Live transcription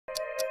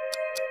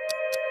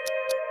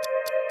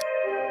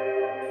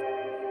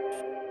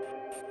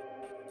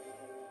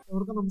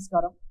എവർക്കും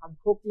നമസ്കാരം. അഡ്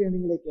ഹോക്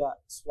ലേണിംഗിലേക്ക്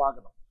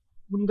സ്വാഗതം.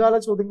 മുൻകാല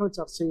ചോദ്യങ്ങൾ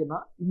ചർച്ച ചെയ്യുന്ന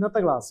ഇന്നത്തെ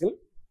ക്ലാസ്സിൽ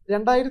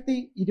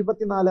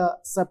 2024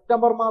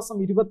 സെപ്റ്റംബർ മാസം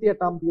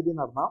 28-ാം തീയതി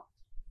നടന്ന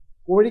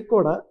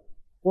കോഴിക്കോട്,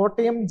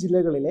 കോട്ടയം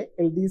ജില്ലകളിലെ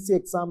LDC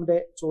എക്സാമിന്റെ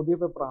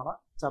ചോദ്യപേപ്പറാണ്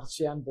ചർച്ച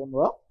ചെയ്യാൻ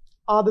പോകുന്നത്.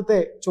 ആദ്യത്തെ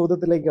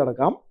ചോദ്യത്തിലേക്ക്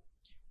കടക്കാം.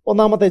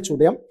 ഒന്നാമത്തെ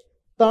ചോദ്യം,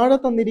 താഴെ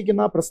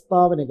തന്നിരിക്കുന്ന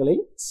പ്രസ്താവനകളിൽ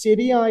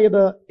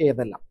ശരിയായത്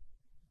ഏതെല്ലാം?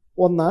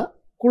 ഒന്ന്,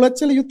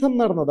 കുളച്ചൽ യുദ്ധം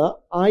നടന്നത്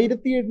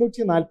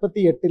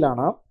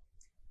 1748-ലാണ്.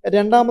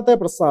 രണ്ടാമത്തെ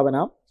പ്രസ്താവന,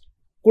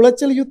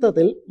 കുളച്ചൽ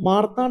യുദ്ധത്തിൽ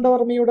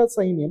മാർത്താണ്ഡവർമ്മയുടെ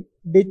സൈന്യം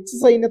ഡച്ച്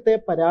സൈന്യത്തെ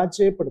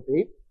പരാജയപ്പെടുത്തി.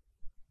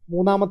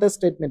 മൂന്നാമത്തെ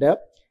സ്റ്റേറ്റ്മെന്റ്,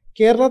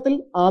 കേരളത്തിൽ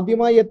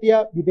ആദ്യമായി എത്തിയ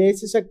വിദേശ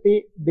ശക്തി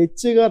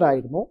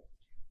ഡച്ചുകാരായിരുന്നു.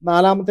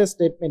 നാലാമത്തെ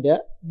സ്റ്റേറ്റ്മെന്റ്,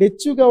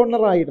 ഡച്ചു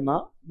ഗവർണറായിരുന്ന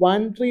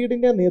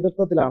വാൻട്രീഡിന്റെ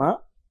നേതൃത്വത്തിലാണ്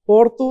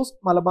പോർത്തൂസ്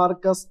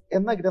മലബാർക്കസ്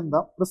എന്ന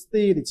ഗ്രന്ഥം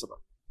പ്രസിദ്ധീകരിച്ചത്.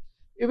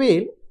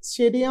 ഇവയിൽ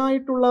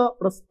ശരിയായിട്ടുള്ള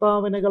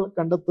പ്രസ്താവനകൾ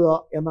കണ്ടെത്തുക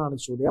എന്നാണ്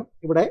ചോദ്യം.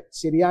 ഇവിടെ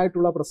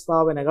ശരിയായിട്ടുള്ള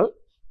പ്രസ്താവനകൾ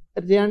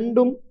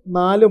 2ഉം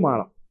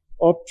 4ഉമാണ്.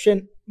 ഓപ്ഷൻ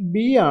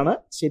ബി ആണ്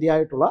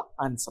ശരിയായിട്ടുള്ള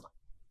ആൻസർ.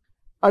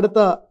 അടുത്ത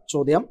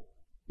ചോദ്യം,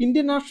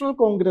 ഇന്ത്യൻ നാഷണൽ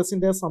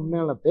കോൺഗ്രസിന്റെ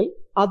സമ്മേളനത്തിൽ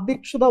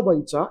അധ്യക്ഷത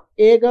വഹിച്ച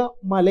ഏക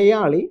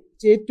മലയാളി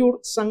ചേറ്റൂർ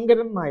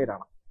ശങ്കരൻ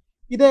നായരാണ്.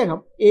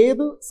 ഇദ്ദേഹം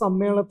ഏത്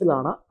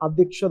സമ്മേളനത്തിലാണ്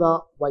അധ്യക്ഷത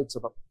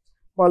വഹിച്ചത്?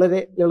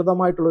 വളരെ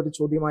ലളിതമായിട്ടുള്ള ഒരു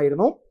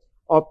ചോദ്യമായിരുന്നു.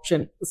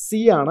 ഓപ്ഷൻ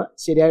സി ആണ്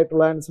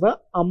ശരിയായിട്ടുള്ള ആൻസർ,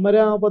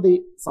 അമരാവതി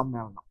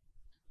സമ്മേളനം.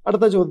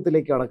 അടുത്ത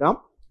ചോദ്യത്തിലേക്ക് കടക്കാം.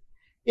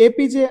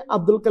 APJ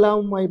അബ്ദുൽ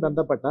കലാമുമായി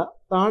ബന്ധപ്പെട്ട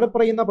താഴെ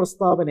പറയുന്ന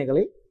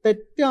പ്രസ്താവനകളിൽ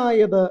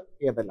തെറ്റായത്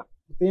ഏതെല്ലാം?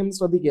 പ്രത്യേകം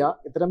ശ്രദ്ധിക്കുക,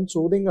 ഇത്തരം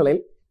ചോദ്യങ്ങളിൽ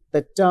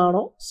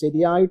തെറ്റാണോ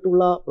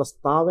ശരിയായിട്ടുള്ള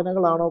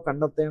പ്രസ്താവനകളാണോ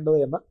കണ്ടെത്തേണ്ടത്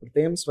എന്ന്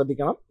പ്രത്യേകം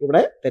ശ്രദ്ധിക്കണം.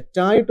 ഇവിടെ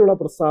തെറ്റായിട്ടുള്ള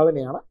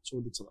പ്രസ്താവനയാണ്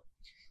ചോദിച്ചത്.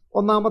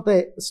 ഒന്നാമത്തെ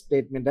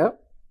സ്റ്റേറ്റ്മെന്റ്,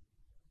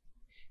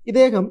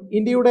 ഇദ്ദേഹം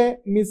ഇന്ത്യയുടെ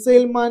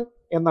മിസൈൽ മാൻ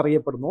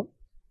എന്നറിയപ്പെടുന്നു.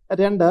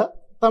 2,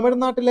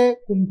 തമിഴ്നാട്ടിലെ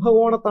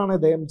കുംഭകോണത്താണ്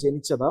ഇദ്ദേഹം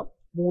ജനിച്ചത്.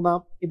 3,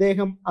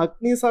 ഇദ്ദേഹം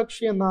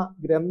അഗ്നിസാക്ഷി എന്ന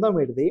ഗ്രന്ഥം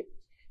എഴുതി.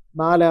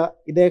 4,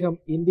 ഇദ്ദേഹം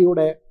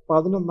ഇന്ത്യയുടെ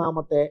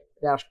 11ാമത്തെ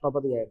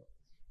രാഷ്ട്രപതിയായിരുന്നു.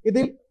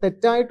 ഇതിൽ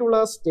തെറ്റായിട്ടുള്ള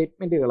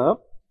സ്റ്റേറ്റ്മെന്റുകൾ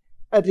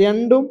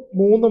 2ഉം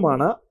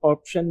 3ഉമാണ്.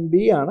 ഓപ്ഷൻ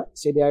ബി ആണ്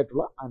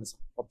ശരിയായിട്ടുള്ള ആൻസർ.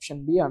 ഓപ്ഷൻ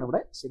ബി ആണ്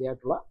ഇവിടെ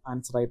ശരിയായിട്ടുള്ള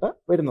ആൻസർ ആയിട്ട്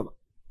വരുന്നത്.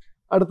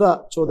 അടുത്ത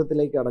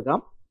ചോദ്യത്തിലേക്ക് കടക്കാം.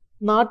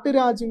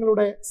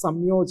 നാട്ടുരാജ്യങ്ങളുടെ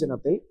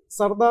സംയോജനത്തിൽ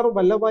സർദാർ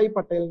വല്ലഭായ്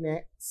പട്ടേലിനെ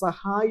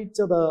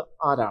സഹായിച്ചത്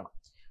ആരാണ്?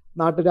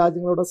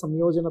 നാട്ടുരാജ്യങ്ങളുടെ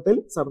സംയോജനത്തിൽ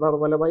സർദാർ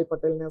വല്ലഭായ്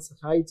പട്ടേലിനെ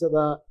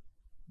സഹായിച്ചത്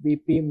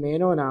VP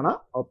മേനോനാണ്.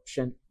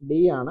 ഓപ്ഷൻ ഡി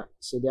ആണ്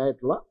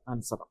ശരിയായിട്ടുള്ള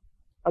ആൻസർ.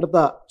 അടുത്ത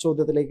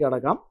ചോദ്യത്തിലേക്ക്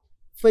കടക്കാം.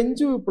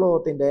 ഫ്രഞ്ച്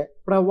വിപ്ലവത്തിന്റെ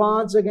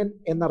പ്രവാചകൻ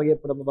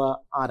എന്നറിയപ്പെടുന്നത്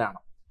ആരാണ്?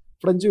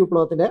 ഫ്രഞ്ച്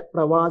വിപ്ലവത്തിന്റെ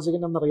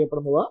പ്രവാചകൻ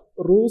എന്നറിയപ്പെടുന്നത്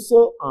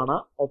റൂസോ ആണ്.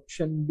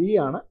 ഓപ്ഷൻ ബി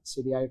ആണ്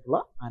ശരിയായിട്ടുള്ള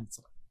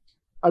ആൻസർ.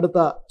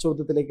 അടുത്ത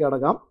ചോദ്യത്തിലേക്ക്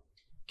കടക്കാം.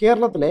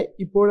 കേരളത്തിലെ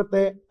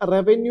ഇപ്പോഴത്തെ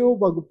റവന്യൂ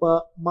വകുപ്പ്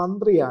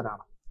മന്ത്രി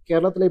ആരാണ്?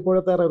 കേരളത്തിലെ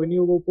ഇപ്പോഴത്തെ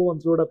റവന്യൂ വകുപ്പ്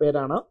മന്ത്രിയുടെ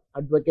പേരാണ്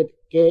advocate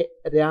K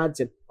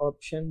Rajan.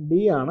 Option D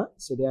ആണ്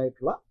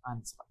ശരിയായിട്ടുള്ള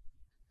ആൻസർ.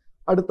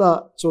 അടുത്ത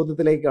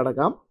ചോദ്യത്തിലേക്ക്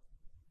കടക്കാം.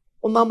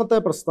 ഒന്നാമത്തെ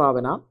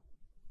പ്രസ്താവന,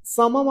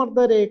 സമമർദ്ദ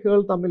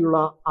രേഖകൾ തമ്മിലുള്ള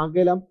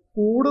അകലം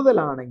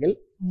കൂടുതലാണെങ്കിൽ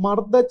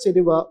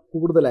മർദ്ദച്ചെരിവ്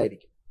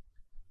കൂടുതലായിരിക്കും.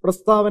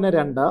 പ്രസ്താവന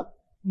 2,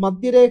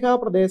 മധ്യരേഖാ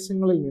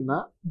പ്രദേശങ്ങളിൽ നിന്ന്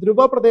ധ്രുവ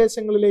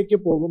പ്രദേശങ്ങളിലേക്ക്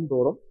പോകും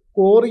തോറും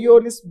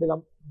കോറിയോലിസ്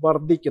ബലം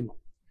വർദ്ധിക്കുന്നു.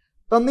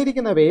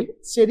 തന്നിരിക്കുന്നവയിൽ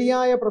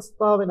ശരിയായ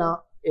പ്രസ്താവന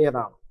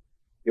ഏതാണ്?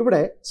 ഇവിടെ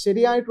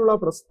ശരിയായിട്ടുള്ള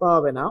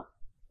പ്രസ്താവന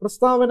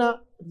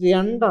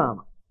 2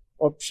 ആണ്.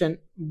 ഓപ്ഷൻ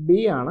ബി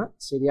ആണ്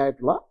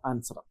ശരിയായിട്ടുള്ള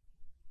ആൻസർ.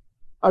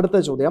 അടുത്ത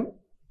ചോദ്യം,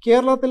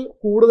 കേരളത്തിൽ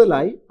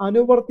കൂടുതലായി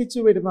അനുവർത്തിച്ചു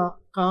വരുന്ന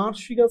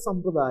കാർഷിക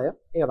സമ്പ്രദായം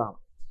ഏതാണ്?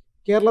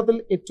 കേരളത്തിൽ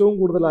ഏറ്റവും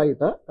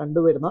കൂടുതലായിട്ട്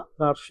കണ്ടുവരുന്ന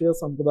കാർഷിക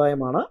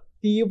സമ്പ്രദായമാണ്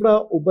തീവ്ര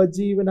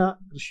ഉപജീവന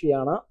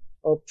കൃഷിയാണ്.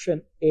 ഓപ്ഷൻ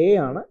എ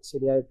ആണ്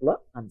ശരിയായിട്ടുള്ള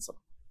ആൻസർ.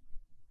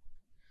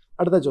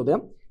 അടുത്ത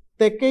ചോദ്യം,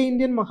 തെക്കേ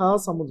ഇന്ത്യൻ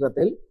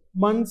മഹാസമുദ്രത്തിൽ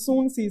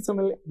മൺസൂൺ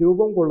സീസണിൽ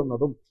രൂപം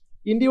കൊള്ളുന്നതും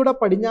ഇന്ത്യയുടെ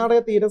പടിഞ്ഞാറേ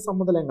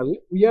തീരസമുദ്രങ്ങളിൽ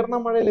ഉയർന്ന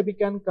മഴ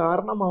ലഭിക്കാൻ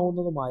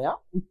കാരണമാവുന്നതുമായ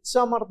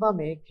ഉച്ചമർദ്ദ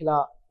മേഖല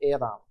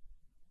ഏതാണ്?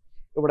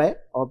 ഇവിടെ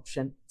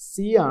ഓപ്ഷൻ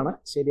സി ആണ്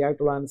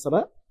ശരിയായിട്ടുള്ള ആൻസർ,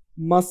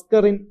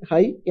 മസ്കറിൻ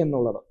ഹൈ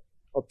എന്നുള്ളത്.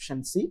 ഓപ്ഷൻ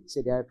സി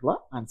ശരിയായിട്ടുള്ള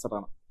ആൻസർ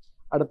ആണ്.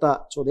 അടുത്ത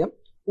ചോദ്യം,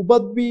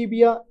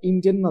 ഉപദ്വീപീയ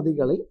ഇന്ത്യൻ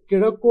നദികളിൽ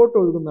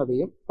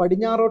കിഴക്കോട്ടൊഴുകുന്നവയും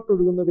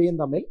പടിഞ്ഞാറോട്ടൊഴുകുന്നവയും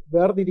തമ്മിൽ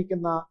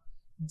വേർതിരിക്കുന്ന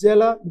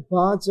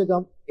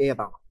ജലവിഭാജകം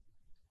ഏതാണ്?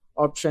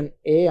 ഓപ്ഷൻ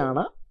എ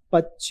ആണ്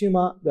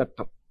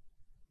പശ്ചിമഘട്ടം.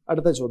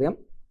 അടുത്ത ചോദ്യം,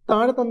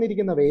 താഴെ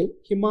തന്നിരിക്കുന്നവയിൽ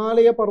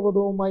ഹിമാലയ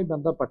പർവ്വതവുമായി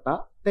ബന്ധപ്പെട്ട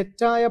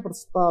തെറ്റായ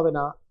പ്രസ്താവന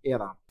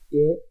ഏതാണ്?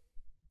 എ,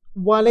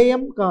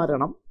 വലയം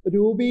കാരണം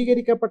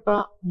രൂപീകരിക്കപ്പെട്ട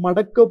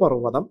മടക്ക്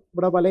പർവ്വതം.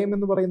 ഇവിടെ വലയം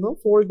എന്ന് പറയുന്നത്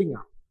ഫോൾഡിംഗ്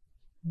ആണ്.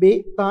 ബി,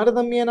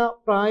 താരതമ്യേന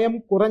പ്രായം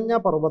കുറഞ്ഞ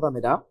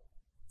പർവ്വതനിര.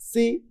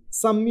 സി,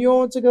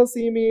 സംയോജക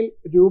സീമയിൽ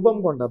രൂപം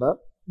കൊണ്ടത്.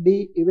 ഡി,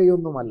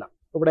 ഇവയൊന്നുമല്ല.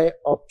 ഇവിടെ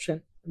ഓപ്ഷൻ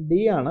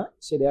ഡി ആണ്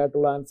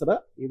ശരിയായിട്ടുള്ള ആൻസർ,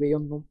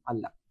 ഇവയൊന്നും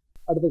അല്ല.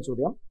 അടുത്ത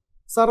ചോദ്യം,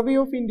 സർവേ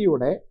ഓഫ്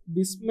ഇന്ത്യയുടെ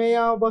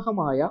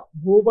വിസ്മയാവഹമായ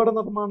ഭൂപട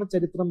നിർമ്മാണ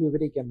ചരിത്രം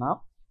വിവരിക്കുന്ന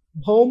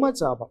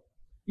ഭൗമചാപം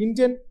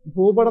ഇന്ത്യൻ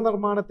ഭൂപട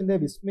നിർമ്മാണത്തിന്റെ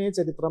വിസ്മയ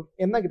ചരിത്രം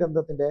എന്ന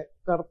ഗ്രന്ഥത്തിന്റെ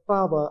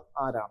കർത്താവ്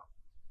ആരാണ്?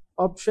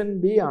 ഓപ്ഷൻ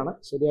ബി ആണ്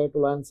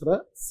ശരിയായിട്ടുള്ള ആൻസർ.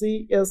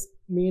 CS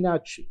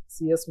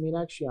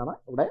മീനാക്ഷിയാണ്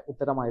ഇവിടെ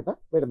ഉത്തരമായിട്ട്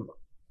വരുന്നത്.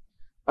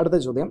 അടുത്ത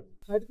ചോദ്യം,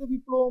 ഹരിത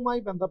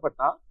വിപ്ലവവുമായി ബന്ധപ്പെട്ട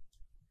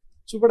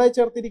ചുവടെ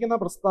ചേർത്തിരിക്കുന്ന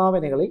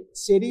പ്രസ്താവനകളിൽ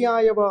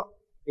ശരിയായവ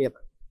ഏത്?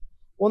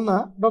 ഒന്ന്,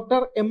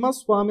 ഡോക്ടർ MS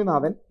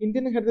സ്വാമിനാഥൻ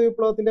ഇന്ത്യൻ ഹരിത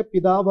വിപ്ലവത്തിന്റെ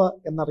പിതാവ്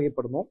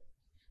എന്നറിയപ്പെടുന്നു.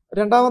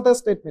 രണ്ടാമത്തെ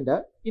സ്റ്റേറ്റ്മെന്റ്,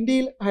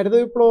 ഇന്ത്യയിൽ ഹരിത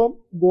വിപ്ലവം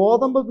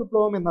ഗോതമ്പ്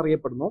വിപ്ലവം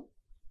എന്നറിയപ്പെടുന്നു.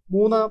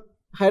 3,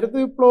 ഹരിത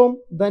വിപ്ലവം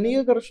ധനിക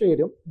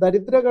കർഷകരും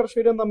ദരിദ്ര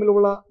കർഷകരും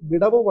തമ്മിലുള്ള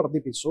വിടവ്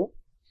വർദ്ധിപ്പിച്ചു.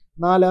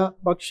 4,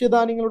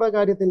 ഭക്ഷ്യധാന്യങ്ങളുടെ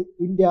കാര്യത്തിൽ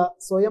ഇന്ത്യ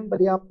സ്വയം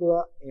പര്യാപ്തത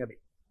നേടി.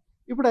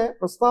 ഇവിടെ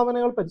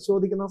പ്രസ്താവനകൾ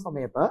പരിശോധിക്കുന്ന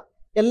സമയത്ത്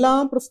എല്ലാ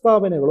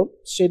പ്രസ്താവനകളും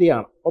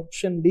ശരിയാണ്.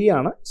 ഓപ്ഷൻ ഡി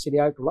ആണ്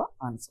ശരിയായിട്ടുള്ള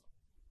ആൻസർ.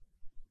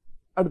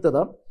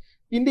 അടുത്തത്,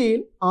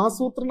 ഇന്ത്യയിൽ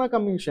ആസൂത്രണ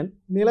കമ്മീഷൻ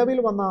നിലവിൽ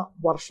വന്ന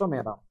വർഷം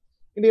ഏതാണ്?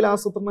 ഇന്ത്യയിൽ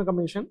ആസൂത്രണ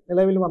കമ്മീഷൻ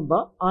നിലവിൽ വന്ന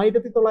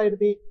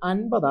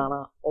 1950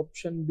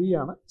 ഓപ്ഷൻ ബി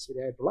ആണ്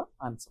ശരിയായിട്ടുള്ള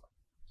ആൻസർ.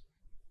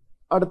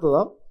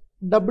 അടുത്തത്,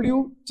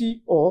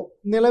 WTO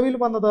നിലവിൽ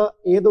വന്നത്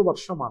ഏതു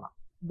വർഷമാണ്?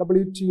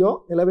 WTO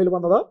നിലവിൽ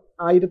വന്നത്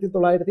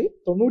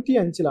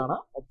 1995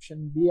 ഓപ്ഷൻ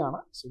ബി ആണ്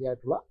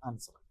ശരിയായിട്ടുള്ള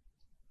ആൻസർ.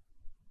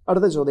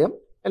 അടുത്ത ചോദ്യം,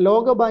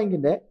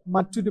 ലോകബാങ്കിന്റെ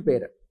മറ്റൊരു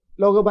പേര്.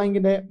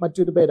 ലോകബാങ്കിന്റെ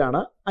മറ്റൊരു പേരാണ്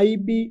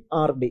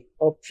IBRD.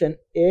 ഓപ്ഷൻ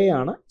എ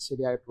ആണ്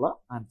ശരിയായിട്ടുള്ള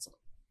ആൻസർ.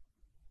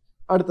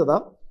 അടുത്തത്,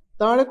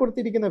 താഴെ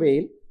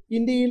കൊടുത്തിരിക്കുന്നവയിൽ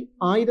ഇന്ത്യയിൽ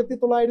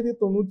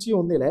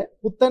 1991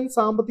 പുത്തൻ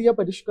സാമ്പത്തിക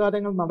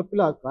പരിഷ്കാരങ്ങൾ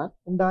നടപ്പിലാക്കാൻ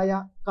ഉണ്ടായ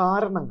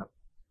കാരണങ്ങൾ.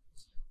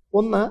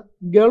 1,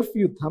 ഗൾഫ്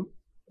യുദ്ധം.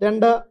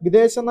 2,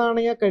 വിദേശ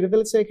നാണയ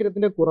കരുതൽ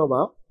ശേഖരത്തിന്റെ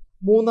കുറവ്.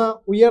 3,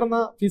 ഉയർന്ന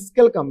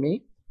ഫിസ്ക്കൽ കമ്മി.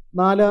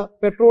 4,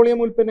 പെട്രോളിയം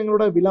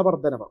ഉൽപ്പന്നങ്ങളുടെ വില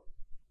വർധനവ്.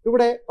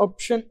 ഇവിടെ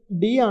ഓപ്ഷൻ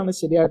ഡി ആണ്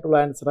ശരിയായിട്ടുള്ള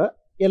ആൻസർ.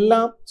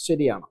 എല്ലാം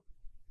ശരിയാണ്.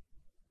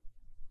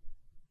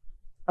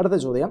 അടുത്ത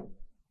ചോദ്യം,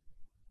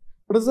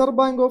 റിസർവ്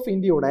ബാങ്ക് ഓഫ്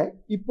ഇന്ത്യയുടെ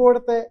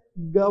ഇപ്പോഴത്തെ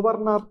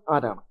ഗവർണർ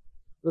ആരാണ്?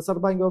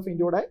 റിസർവ് ബാങ്ക് ഓഫ്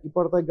ഇന്ത്യയുടെ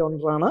ഇപ്പോഴത്തെ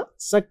ഗവർണറാണ്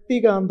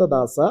ശക്തികാന്ത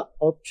ദാസ്.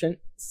 ഓപ്ഷൻ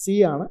സി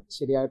ആണ്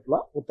ശരിയായിട്ടുള്ള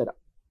ഉത്തരം.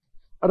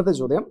 അടുത്ത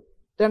ചോദ്യം,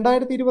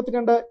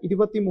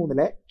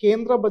 2022-23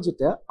 കേന്ദ്ര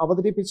ബജറ്റ്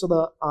അവതരിപ്പിച്ചത്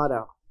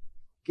ആരാണ്?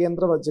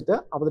 കേന്ദ്ര ബജറ്റ്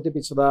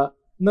അവതരിപ്പിച്ചത്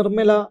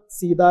നിർമ്മല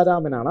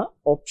സീതാരാമനാണ്.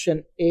 ഓപ്ഷൻ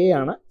എ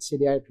ആണ്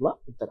ശരിയായിട്ടുള്ള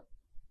ഉത്തരം.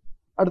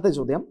 അടുത്ത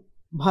ചോദ്യം,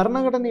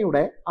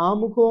 ഭരണഘടനയുടെ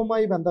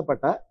ആമുഖവുമായി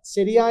ബന്ധപ്പെട്ട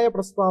ശരിയായ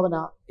പ്രസ്താവന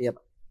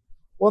ഏത്?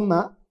 1,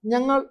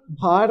 ഞങ്ങൾ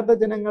ഭാരത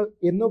ജനങ്ങൾ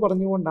എന്ന്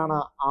പറഞ്ഞുകൊണ്ടാണ്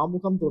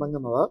ആമുഖം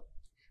തുടങ്ങുന്നത്.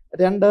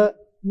 2,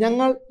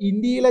 ഞങ്ങൾ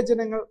ഇന്ത്യയിലെ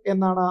ജനങ്ങൾ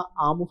എന്നാണ്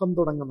ആമുഖം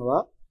തുടങ്ങുന്നത്.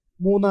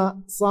 3,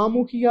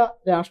 സാമൂഹിക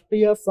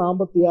രാഷ്ട്രീയ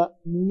സാമ്പത്തിക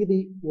നീതി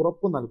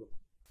ഉറപ്പു നൽകുന്നു.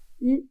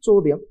 ഈ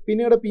ചോദ്യം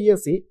പിന്നീട്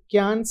PSC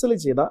ക്യാൻസൽ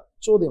ചെയ്ത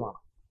ചോദ്യമാണ്.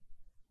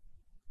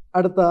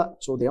 അടുത്ത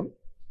ചോദ്യം,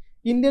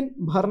 ഇന്ത്യൻ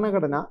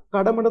ഭരണഘടന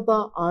കടമെടുത്ത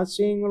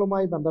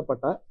ആശയങ്ങളുമായി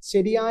ബന്ധപ്പെട്ട്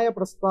ശരിയായ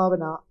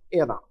പ്രസ്താവന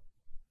ഏതാണ്?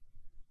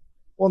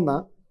 1,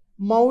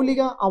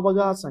 മൗലിക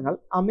അവകാശങ്ങൾ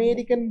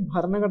അമേരിക്കൻ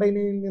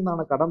ഭരണഘടനയിൽ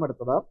നിന്നാണ്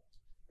കടമെടുത്തത്.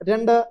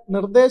 2,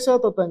 നിർദ്ദേശ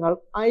തത്വങ്ങൾ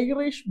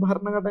ഐറിഷ്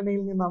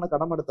ഭരണഘടനയിൽ നിന്നാണ്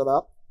കടമെടുത്തത്.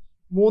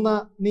 3,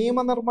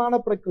 നിയമനിർമ്മാണ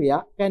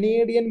പ്രക്രിയ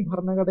കനേഡിയൻ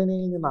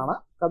ഭരണഘടനയിൽ നിന്നാണ്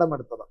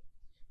കടമെടുത്തത്.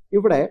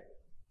 ഇവിടെ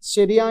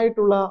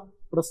ശരിയായിട്ടുള്ള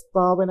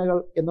പ്രസ്താവനകൾ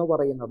എന്ന്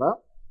പറയുന്നത്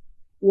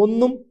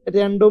 1ഉം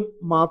 2ഉം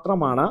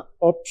മാത്രമാണ്.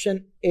 ഓപ്ഷൻ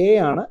എ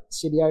ആണ്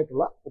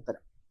ശരിയായിട്ടുള്ള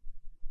ഉത്തരം.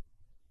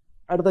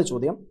 അടുത്ത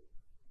ചോദ്യം,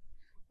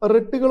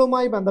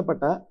 റിട്ടുകളുമായി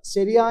ബന്ധപ്പെട്ട്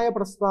ശരിയായ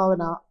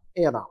പ്രസ്താവന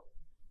ഏതാണ്?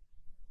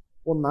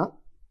 1,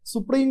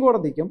 സുപ്രീം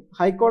കോടതിക്കും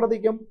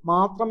ഹൈക്കോടതിക്കും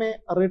മാത്രമേ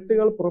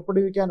റിട്ടുകൾ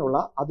പുറപ്പെടുവിക്കാനുള്ള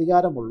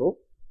അധികാരമുള്ളൂ.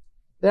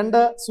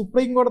 2,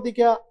 സുപ്രീം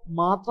കോടതിക്ക്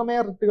മാത്രമേ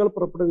റിട്ടുകൾ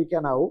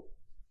പുറപ്പെടുവിക്കാനാവൂ.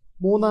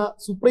 3,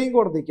 സുപ്രീം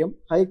കോടതിക്കും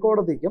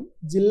ഹൈക്കോടതിക്കും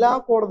ജില്ലാ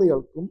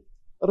കോടതികൾക്കും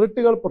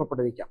റിട്ടുകൾ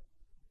പുറപ്പെടുവിക്കാം.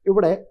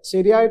 ഇവിടെ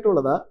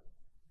ശരിയായിട്ടുള്ളത്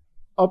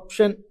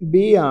ഓപ്ഷൻ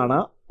ബി ആണ്.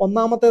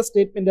 ഒന്നാമത്തെ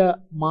സ്റ്റേറ്റ്മെന്റ്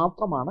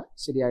മാത്രമാണ്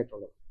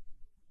ശരിയായിട്ടുള്ളത്.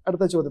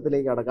 അടുത്ത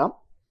ചോദ്യത്തിലേക്ക് കടക്കാം.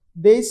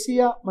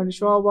 ദേശീയ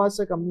മനുഷ്യാവകാശ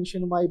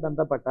കമ്മീഷനുമായി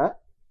ബന്ധപ്പെട്ട്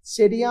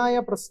ശരിയായ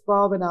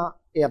പ്രസ്താവന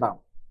ഏതാണ്?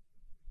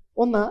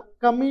 1,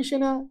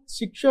 കമ്മീഷന്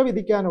ശിക്ഷ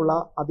വിധിക്കാനുള്ള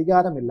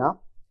അധികാരമില്ല.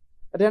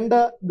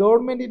 2,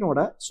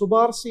 ഗവൺമെന്റിനോട്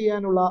ശുപാർശ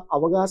ചെയ്യാനുള്ള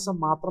അവകാശം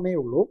മാത്രമേ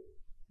ഉള്ളൂ.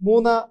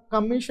 3,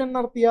 കമ്മീഷൻ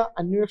നടത്തിയ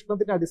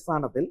അന്വേഷണത്തിന്റെ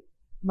അടിസ്ഥാനത്തിൽ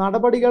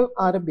നടപടികൾ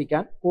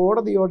ആരംഭിക്കാൻ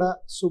കോടതിയോട്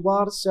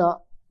ശുപാർശ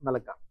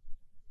നൽകാം.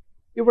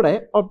 ഇവിടെ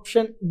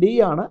ഓപ്ഷൻ ഡി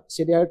ആണ്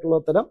ശരിയായിട്ടുള്ള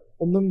ഉത്തരം.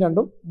 1ഉം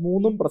 2ഉം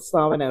 3ഉം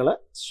പ്രസ്താവനകൾ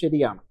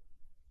ശരിയാണ്.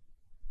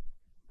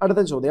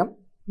 അടുത്ത ചോദ്യം,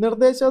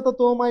 നിർദ്ദേശ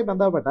തത്വവുമായി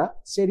ബന്ധപ്പെട്ട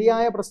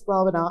ശരിയായ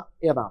പ്രസ്താവന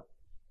ഏതാണ്?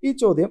 ഈ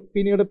ചോദ്യം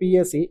പിന്നീട്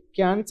PSC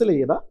ക്യാൻസൽ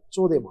ചെയ്ത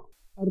ചോദ്യമാണ്.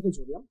 അടുത്ത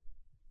ചോദ്യം,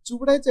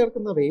 ചുവടെ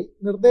ചേർക്കുന്നവയിൽ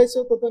നിർദ്ദേശ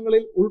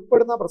തത്വങ്ങളിൽ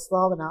ഉൾപ്പെടുന്ന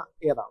പ്രസ്താവന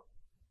ഏതാണ്?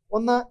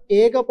 1,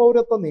 ഏക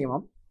പൗരത്വ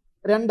നിയമം.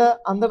 2,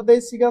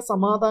 അന്തർദേശിക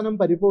സമാധാനം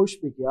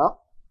പരിപോഷിപ്പിക്കുക.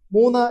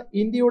 3,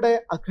 ഇന്ത്യയുടെ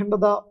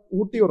അഖണ്ഡത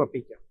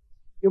ഊട്ടിയുറപ്പിക്കുക.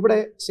 ഇവിടെ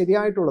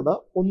ശരിയായിട്ടുള്ളത്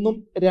 1ഉം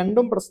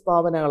 2ഉം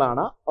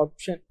പ്രസ്താവനകളാണ്.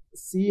 ഓപ്ഷൻ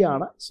സി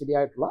ആണ്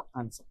ശരിയായിട്ടുള്ള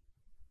ആൻസർ.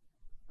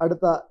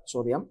 അടുത്ത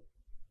ചോദ്യം,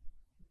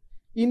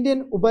 ഇന്ത്യൻ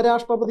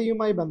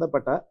ഉപരാഷ്ട്രപതിയുമായി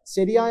ബന്ധപ്പെട്ട്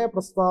ശരിയായ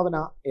പ്രസ്താവന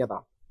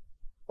ഏതാണ്?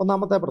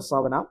 ഒന്നാമത്തെ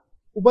പ്രസ്താവന,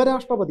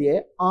 ഉപരാഷ്ട്രപതിയെ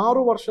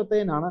 6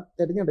 വർഷത്തേനാണ്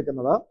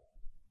തിരഞ്ഞെടുക്കുന്നത്.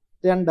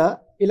 2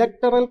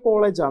 ഇലക്ടറൽ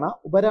കോളേജാണ്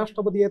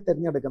ഉപരാഷ്ട്രപതിയെ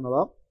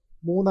തിരഞ്ഞെടുക്കുന്നത്.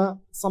 3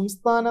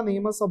 സംസ്ഥാന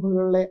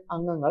നിയമസഭകളിലെ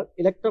അംഗങ്ങൾ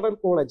ഇലക്ടറൽ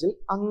കോളേജിൽ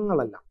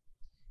അംഗങ്ങളല്ല.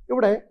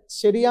 ഇവിടെ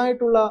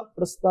ശരിയായിട്ടുള്ള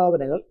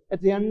പ്രസ്താവനകൾ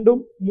 2ഉം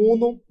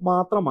 3ഉം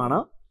മാത്രമാണ്.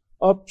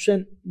 ഓപ്ഷൻ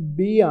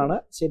ബി ആണ്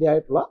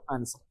ശരിയായിട്ടുള്ള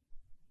ആൻസർ.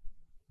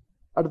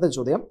 അടുത്ത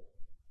ചോദ്യം,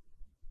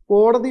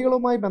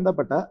 കോടതികളുമായി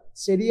ബന്ധപ്പെട്ട്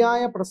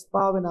ശരിയായ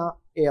പ്രസ്താവന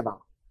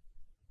ഏതാണ്?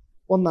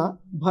 1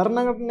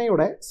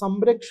 ഭരണഘടനയുടെ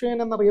സംരക്ഷകൻ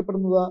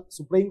എന്നറിയപ്പെടുന്നത്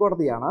സുപ്രീം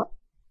കോടതിയാണ്.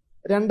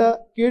 2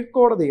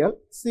 കീഴ്ക്കോടതികൾ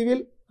സിവിൽ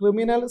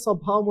ക്രിമിനൽ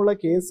സ്വഭാവമുള്ള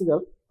കേസുകൾ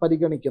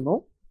പരിഗണിക്കുന്നു.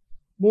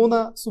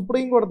 3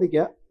 സുപ്രീം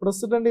കോടതിക്ക്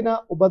പ്രസിഡന്റിന്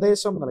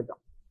ഉപദേശം നൽകാം.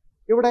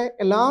 ഇവിടെ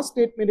എല്ലാ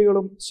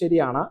സ്റ്റേറ്റ്മെന്റുകളും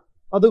ശരിയാണ്.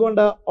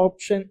 അതുകൊണ്ട്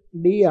ഓപ്ഷൻ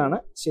ഡി ആണ്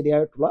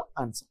ശരിയായിട്ടുള്ള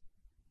ആൻസർ.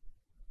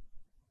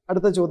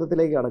 അടുത്ത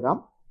ചോദ്യത്തിലേക്ക് കടക്കാം.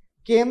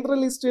 കേന്ദ്ര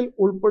ലിസ്റ്റിൽ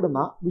ഉൾപ്പെടുന്ന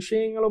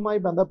വിഷയങ്ങളുമായി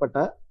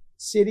ബന്ധപ്പെട്ട്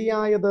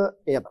ശരിയായത്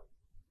ഏത്?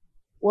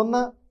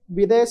 1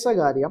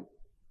 വിദേശകാര്യം,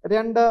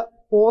 2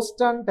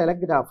 പോസ്റ്റ് ആൻഡ്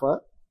ടെലഗ്രാഫ്,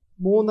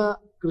 3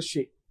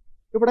 കൃഷി.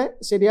 ഇവിടെ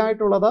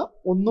ശരിയായിട്ടുള്ളത്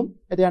 1ഉം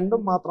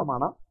 2ഉം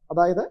മാത്രമാണ്.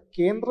 അതായത്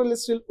കേന്ദ്ര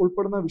ലിസ്റ്റിൽ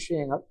ഉൾപ്പെടുന്ന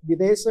വിഷയങ്ങൾ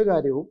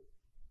വിദേശകാര്യവും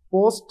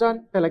പോസ്റ്റ്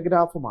ആൻഡ്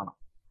ടെലഗ്രാഫുമാണ്.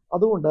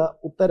 അതുകൊണ്ട്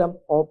ഉത്തരം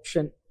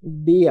ഓപ്ഷൻ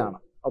ഡി ആണ്.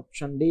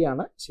 ഓപ്ഷൻ ഡി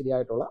ആണ്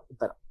ശരിയായിട്ടുള്ള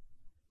ഉത്തരം.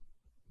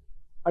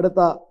 അടുത്ത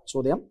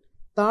ചോദ്യം,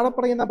 താഴെ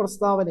പറയുന്ന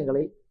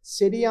പ്രസ്താവനകളിൽ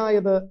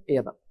ശരിയായത്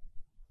ഏത്?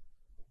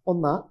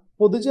 1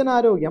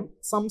 പൊതുജനാരോഗ്യം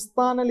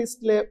സംസ്ഥാന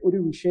ലിസ്റ്റിലെ ഒരു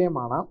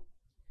വിഷയമാണ്.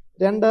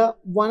 2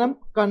 വനം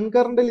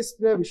കൺകറന്റ്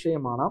ലിസ്റ്റിലെ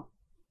വിഷയമാണ്.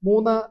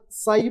 3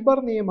 സൈബർ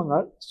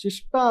നിയമങ്ങൾ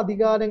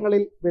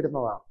ശിഷ്ടാധികാരങ്ങളിൽ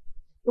വരുന്നതാണ്.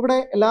 ഇവിടെ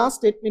എല്ലാ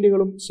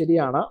സ്റ്റേറ്റ്മെന്റുകളും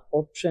ശരിയാണ്.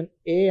 ഓപ്ഷൻ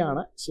എ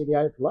ആണ്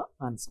ശരിയായിട്ടുള്ള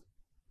ആൻസർ.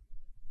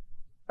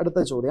 അടുത്ത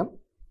ചോദ്യം,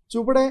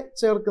 ചുവടെ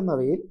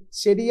ചേർക്കുന്നവയിൽ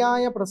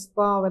ശരിയായ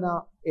പ്രസ്താവന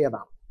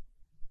ഏതാണ്?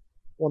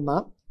 1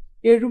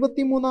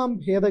 73ാം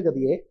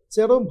ഭേദഗതിയെ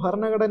ചെറു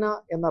ഭരണഘടന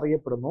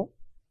എന്നറിയപ്പെടുന്നു.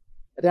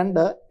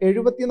 2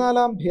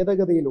 74ാം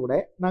ഭേദഗതിയിലൂടെ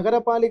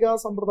നഗരപാലികാ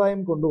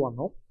സമ്പ്രദായം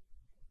കൊണ്ടുവന്നു.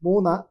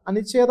 3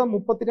 അനുച്ഛേദം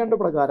 32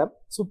 പ്രകാരം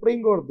സുപ്രീം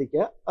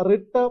കോടതിക്ക്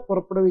റിട്ട്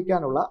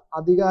പുറപ്പെടുവിക്കാനുള്ള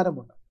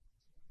അധികാരമുണ്ട്.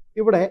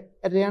 ഇവിടെ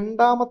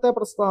 2ാമത്തെ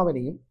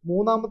പ്രസ്താവനയും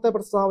 3ാമത്തെ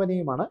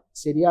പ്രസ്താവനയുമാണ്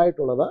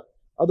ശരിയായിട്ടുള്ളത്.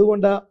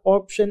 അതുകൊണ്ട്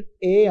ഓപ്ഷൻ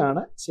എ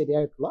ആണ്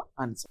ശരിയായിട്ടുള്ള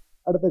ആൻസർ.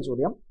 അടുത്ത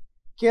ചോദ്യം,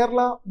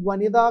 കേരള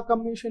വനിതാ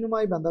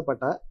കമ്മീഷനുമായി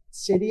ബന്ധപ്പെട്ട്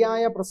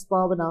ശരിയായ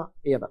പ്രസ്താവന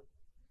ഏത്?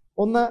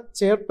 1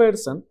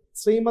 ചെയർപേഴ്സൺ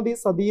ശ്രീമതി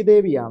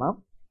സതീദേവിയാണ്.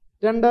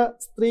 2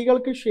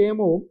 സ്ത്രീകൾക്ക്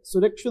ക്ഷേമവും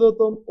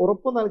സുരക്ഷിതത്വവും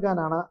ഉറപ്പു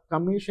നൽകാനാണ്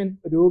കമ്മീഷൻ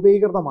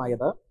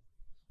രൂപീകൃതമായത്.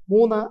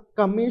 3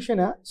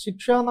 കമ്മീഷന്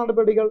ശിക്ഷാ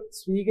നടപടികൾ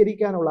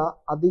സ്വീകരിക്കാനുള്ള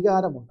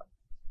അധികാരമുണ്ട്.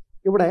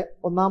 ഇവിടെ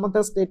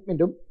 1ാമത്തെ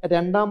സ്റ്റേറ്റ്മെന്റും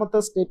 2ാമത്തെ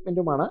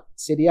സ്റ്റേറ്റ്മെന്റുമാണ്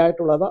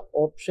ശരിയായിട്ടുള്ളത്.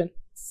 ഓപ്ഷൻ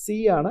സി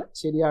ആണ്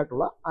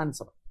ശരിയായിട്ടുള്ള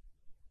ആൻസർ.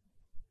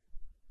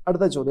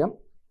 അടുത്ത ചോദ്യം,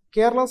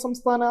 കേരള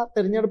സംസ്ഥാന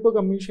തെരഞ്ഞെടുപ്പ്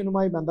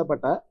കമ്മീഷനുമായി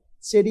ബന്ധപ്പെട്ട്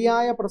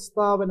ശരിയായ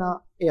പ്രസ്താവന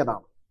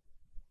ഏതാണ്?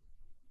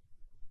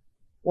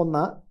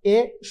 1 എ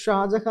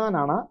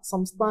ഷാജഹാനാണ്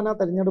സംസ്ഥാന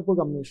തെരഞ്ഞെടുപ്പ്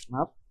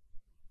കമ്മീഷണർ.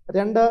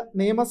 2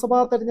 നിയമസഭാ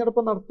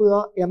തെരഞ്ഞെടുപ്പ് നടത്തുക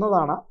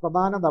എന്നതാണ്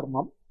പ്രധാന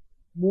ധർമ്മം.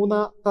 3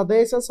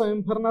 തദ്ദേശ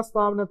സ്വയംഭരണ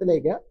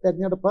സ്ഥാപനത്തിലേക്ക്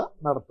തെരഞ്ഞെടുപ്പ്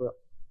നടത്തുക.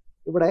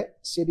 ഇവിടെ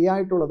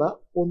ശരിയായിട്ടുള്ളത്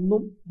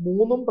 1ഉം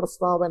 3ഉം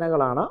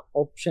പ്രസ്താവനകളാണ്.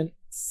 ഓപ്ഷൻ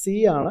സി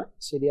ആണ്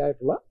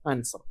ശരിയായിട്ടുള്ള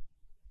ആൻസർ.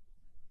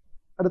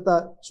 അടുത്ത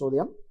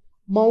ചോദ്യം,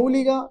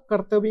 മൗലിക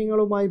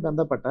കർത്തവ്യങ്ങളുമായി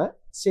ബന്ധപ്പെട്ട്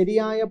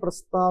ശരിയായ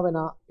പ്രസ്താവന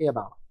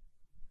ഏതാണ്?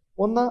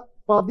 1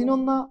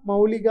 11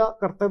 മൗലിക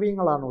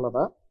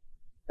കർത്തവ്യങ്ങളാണുള്ളത്.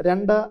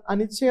 2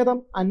 അനുച്ഛേദം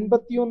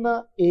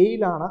 51A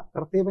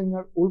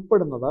കർത്തവ്യങ്ങൾ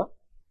ഉൾപ്പെടുന്നത്.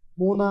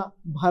 3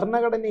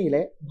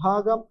 ഭരണഘടനയിലെ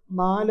ഭാഗം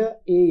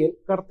 4A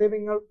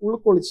കർത്തവ്യങ്ങൾ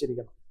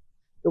ഉൾക്കൊള്ളിച്ചിരിക്കുന്നു.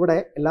 ഇവിടെ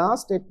എല്ലാ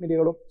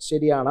സ്റ്റേറ്റ്മെന്റുകളും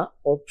ശരിയാണ്.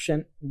 ഓപ്ഷൻ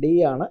ഡി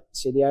ആണ്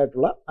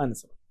ശരിയായിട്ടുള്ള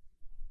ആൻസർ.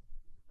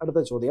 അടുത്ത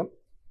ചോദ്യം,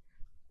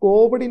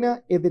 കോവിഡിന്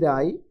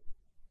എതിരായി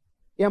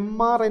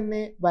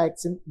mRNA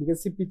വാക്സിൻ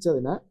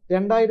വികസിപ്പിച്ചതിന്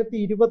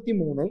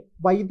 2023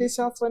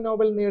 വൈദ്യശാസ്ത്ര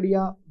നോബൽ നേടിയ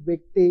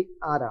വ്യക്തി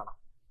ആരാണ്?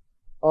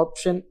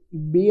 ഓപ്ഷൻ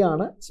ബി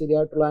ആണ്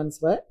ശരിയായിട്ടുള്ള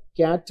ആൻസർ.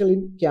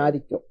 കാറ്റലിൻ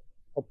കാരിക്കോ.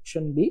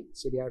 ഓപ്ഷൻ ബി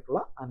ശരിയായിട്ടുള്ള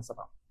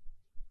ആൻസറാണ്.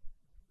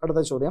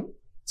 അടുത്ത ചോദ്യം,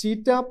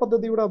 ചീറ്റ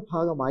പദ്ധതിയുടെ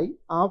ഭാഗമായി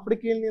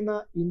ആഫ്രിക്കയിൽ നിന്ന്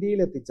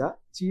ഇന്ത്യയിലെത്തിച്ച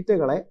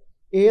ചീറ്റകളെ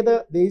ഏത്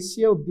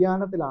ദേശീയ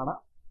ഉദ്യാനത്തിലാണ്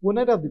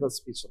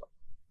പുനരധിവസിപ്പിച്ചത്?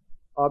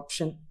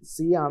 ഓപ്ഷൻ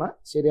സി ആണ്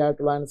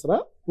ശരിയായിട്ടുള്ള ആൻസർ.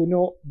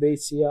 പുനോ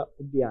ദേശീയ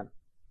ഉദ്യാനം.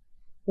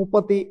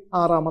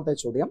 36ാമത്തെ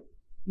ചോദ്യം,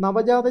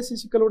 നവജാത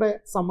ശിശുക്കളുടെ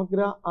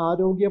സമഗ്ര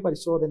ആരോഗ്യ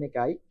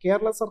പരിശോധനയ്ക്കായി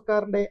കേരള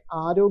സർക്കാരിന്റെ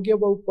ആരോഗ്യ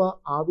വകുപ്പ്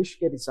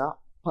ആവിഷ്കരിച്ച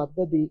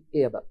പദ്ധതി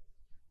ഏത്?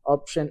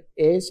 ഓപ്ഷൻ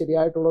എ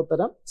ശരിയായിട്ടുള്ള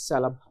ഉത്തരം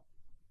ശലഭം.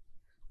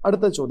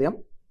 അടുത്ത ചോദ്യം,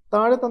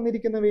 താഴെ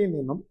തന്നിരിക്കുന്നവയിൽ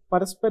നിന്നും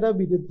പരസ്പര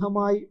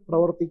വിരുദ്ധമായി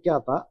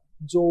പ്രവർത്തിക്കാത്ത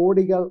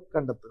ജോഡികൾ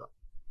കണ്ടെത്തുക.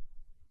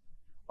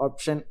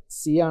 ഓപ്ഷൻ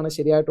സി ആണ്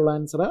ശരിയായിട്ടുള്ള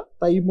answer.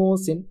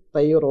 Thymosin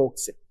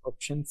thyroxine.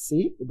 Option C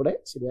ഇവിടെ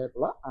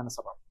ശരിയായിട്ടുള്ള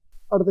ആൻസറാണ്.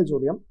 അടുത്ത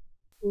ചോദ്യം,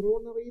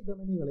 കൊറോണറി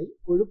ധമനികളിൽ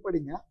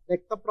കൊഴുപ്പടിഞ്ഞ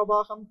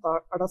രക്തപ്രവാഹം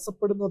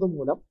തടസ്സപ്പെടുന്നത്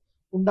മൂലം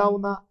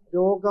ഉണ്ടാവുന്ന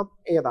രോഗം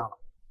ഏതാണ്?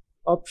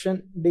 ഓപ്ഷൻ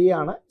ഡി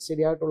ആണ്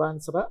ശരിയായിട്ടുള്ള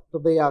ആൻസർ.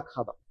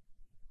 ഹൃദയാഘാതം.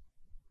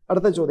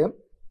 അടുത്ത ചോദ്യം,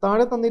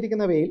 താഴെ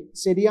തന്നിരിക്കുന്നവയിൽ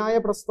ശരിയായ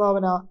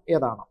പ്രസ്താവന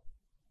ഏതാണ്?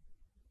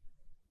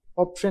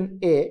 ഓപ്ഷൻ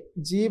എ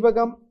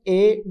ജീവകം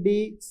എ, ഡി,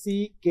 സി,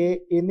 കെ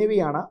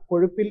എന്നിവയാണ്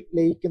കൊഴുപ്പിൽ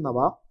ലയിക്കുന്നവ.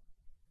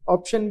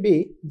 ഓപ്ഷൻ ബി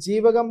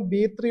ജീവകം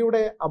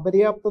B3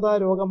 അപര്യാപ്തത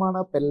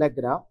രോഗമാണ്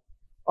പെല്ലഗ്ര.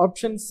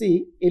 ഓപ്ഷൻ സി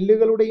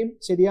എല്ലുകളുടെയും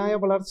ശരിയായ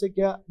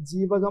വളർച്ചയ്ക്ക്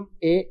ജീവകം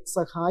എ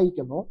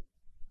സഹായിക്കുന്നു.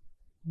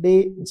 ഡി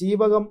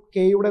ജീവകം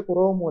കെയുടെ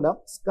കുറവ് മൂലം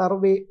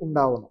സ്കർവി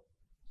ഉണ്ടാവുന്നു.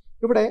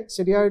 ഇവിടെ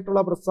ശരിയായിട്ടുള്ള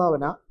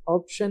പ്രസ്താവന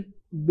ഓപ്ഷൻ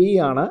ബി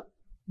ആണ്.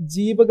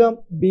 ജീവകം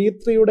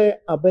B3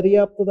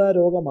 അപര്യാപ്തത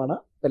രോഗമാണ്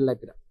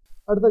പെല്ലഗ്ര.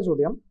 അടുത്ത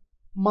ചോദ്യം,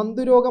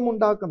 മന്തുരോഗം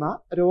ഉണ്ടാക്കുന്ന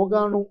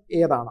രോഗാണു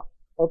ഏതാണ്?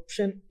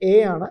 ഓപ്ഷൻ എ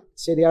ആണ്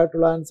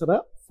ശരിയായിട്ടുള്ള ആൻസർ.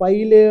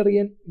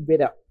 ഫൈലേറിയൻ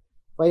വിര.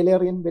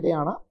 ഫൈലേറിയൻ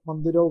വിരയാണ്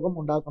മന്തുരോഗം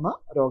ഉണ്ടാക്കുന്ന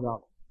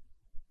രോഗാണു.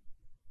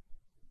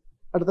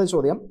 അടുത്ത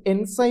ചോദ്യം,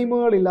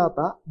 എൻസൈമുകളില്ലാത്ത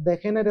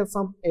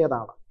ദഹനരസം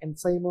ഏതാണ്?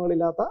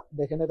 എൻസൈമുകളില്ലാത്ത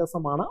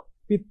ദഹനരസമാണ്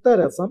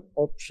പിത്തരസം.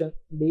 ഓപ്ഷൻ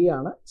ഡി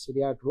ആണ്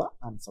ശരിയായിട്ടുള്ള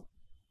ആൻസർ.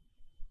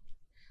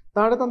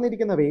 താഴെ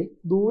തന്നിരിക്കുന്നവയിൽ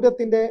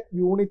ദൂരത്തിന്റെ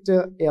യൂണിറ്റ്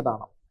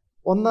ഏതാണ്?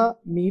 1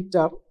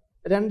 മീറ്റർ,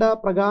 2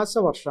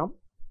 പ്രകാശവർഷം,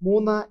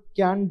 3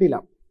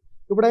 ക്യാൻഡിലം.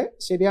 ഇവിടെ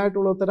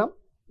ശരിയായിട്ടുള്ള ഉത്തരം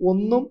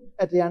 1ഉം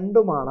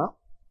 2ഉമാണ്.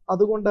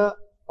 അതുകൊണ്ട്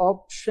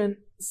ഓപ്ഷൻ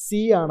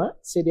സി ആണ്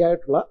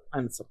ശരിയായിട്ടുള്ള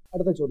ആൻസർ.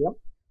 അടുത്ത ചോദ്യം,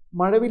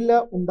 മഴവില്ല്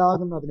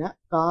ഉണ്ടാകുന്നതിന്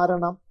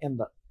കാരണം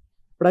എന്ത്?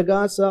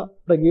 പ്രകാശ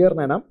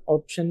പ്രകീർണനം.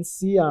 ഓപ്ഷൻ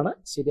സി ആണ്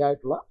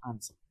ശരിയായിട്ടുള്ള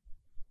ആൻസർ.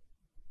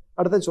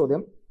 അടുത്ത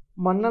ചോദ്യം,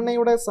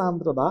 മണ്ണെണ്ണയുടെ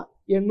സാന്ദ്രത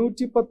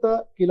 810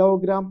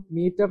 കിലോഗ്രാം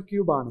മീറ്റർ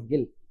ക്യൂബ്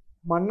ആണെങ്കിൽ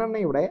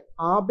മണ്ണെണ്ണയുടെ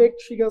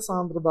ആപേക്ഷിക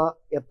സാന്ദ്രത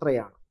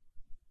എത്രയാണ്?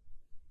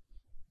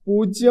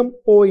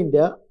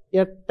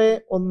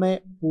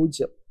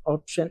 0.810.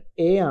 ഓപ്ഷൻ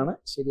എ ആണ്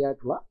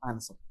ശരിയായിട്ടുള്ള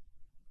ആൻസർ.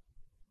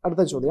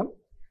 അടുത്ത ചോദ്യം,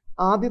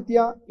 ആദിത്യ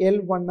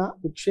L1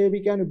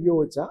 വിക്ഷേപിക്കാൻ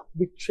ഉപയോഗിച്ച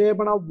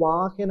വിക്ഷേപണ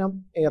വാഹനം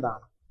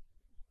ഏതാണ്?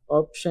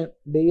 ഓപ്ഷൻ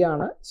ഡി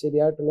ആണ്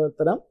ശരിയായിട്ടുള്ള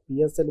ഉത്തരം.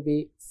 PSLV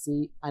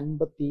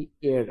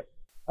C57.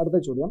 അടുത്ത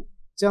ചോദ്യം,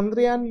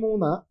 ചന്ദ്രയാൻ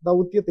 3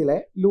 ദൗത്യത്തിലെ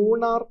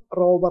ലൂണാർ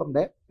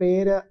റോവറിന്റെ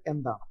പേര്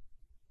എന്താണ്?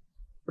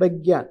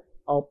 പ്രഗ്യാൻ.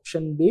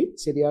 ഓപ്ഷൻ ബി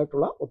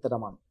ശരിയായിട്ടുള്ള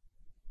ഉത്തരമാണ്.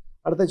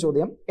 അടുത്ത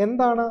ചോദ്യം,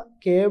 എന്താണ്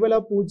കേവല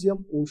പൂജ്യം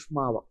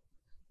ഊഷ്മാവ്?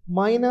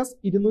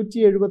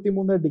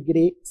 -273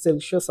 ഡിഗ്രി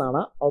സെൽഷ്യസ്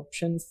ആണ്.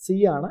 ഓപ്ഷൻ സി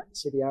ആണ്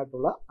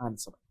ശരിയായിട്ടുള്ള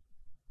ആൻസർ.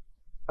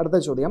 അടുത്ത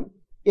ചോദ്യം,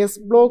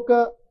 എസ് ബ്ലോക്ക്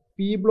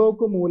പി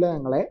ബ്ലോക്ക്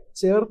മൂലകങ്ങളെ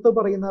ചേർത്ത്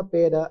പറയുന്ന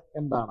പേര്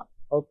എന്താണ്?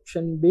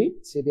 ഓപ്ഷൻ ബി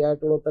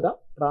ശരിയായിട്ടുള്ള ഉത്തരം.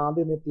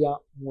 പ്രാതിനിധ്യ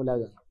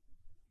മൂലകങ്ങൾ.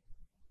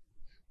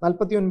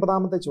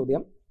 49ാമത്തെ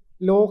ചോദ്യം,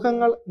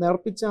 ലോഹങ്ങൾ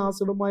നേർപ്പിച്ച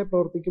ആസിഡുമായി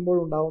പ്രവർത്തിക്കുമ്പോൾ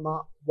ഉണ്ടാവുന്ന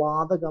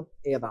വാതകം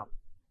ഏതാണ്?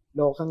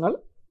 ലോഹങ്ങൾ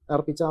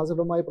നേർപ്പിച്ച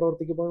ആസിഡുമായി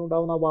പ്രവർത്തിക്കുമ്പോൾ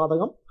ഉണ്ടാവുന്ന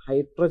വാതകം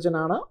ഹൈഡ്രജൻ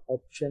ആണ്.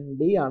 ഓപ്ഷൻ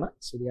ഡി ആണ്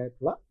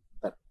ശരിയായിട്ടുള്ള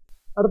ഉത്തരം.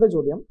 അടുത്ത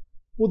ചോദ്യം,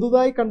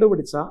 പുതുതായി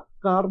കണ്ടുപിടിച്ച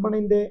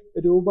കാർബണിന്റെ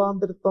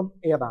രൂപാന്തരത്വം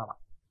ഏതാണ്?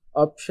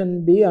 ഓപ്ഷൻ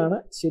ബി ആണ്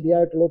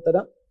ശരിയായിട്ടുള്ള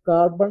ഉത്തരം.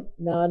 Carbon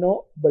nano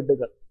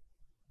ബെഡുകൾ.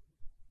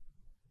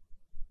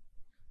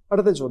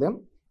 അടുത്ത ചോദ്യം,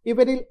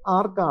 ഇവരിൽ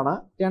ആർക്കാണ്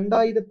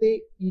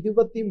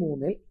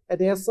 2023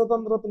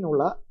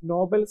 രസതന്ത്രത്തിനുള്ള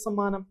നോബൽ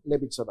സമ്മാനം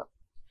ലഭിച്ചത്?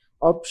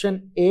 ഓപ്ഷൻ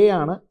എ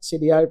ആണ്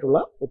ശരിയായിട്ടുള്ള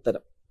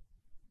ഉത്തരം.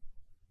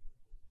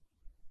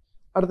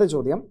 അടുത്ത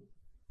ചോദ്യം,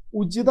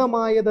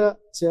 ഉചിതമായത്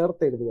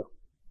ചേർത്തെഴുതുക.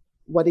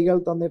 വരികൾ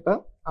തന്നിട്ട്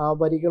ആ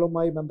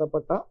വരികളുമായി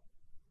ബന്ധപ്പെട്ട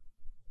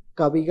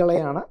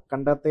കവികളെയാണ്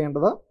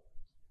കണ്ടെത്തേണ്ടത്.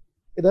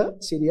 ഇത്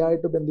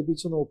ശരിയായിട്ട്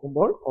ബന്ധിപ്പിച്ചു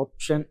നോക്കുമ്പോൾ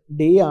ഓപ്ഷൻ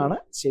ഡി ആണ്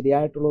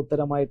ശരിയായിട്ടുള്ള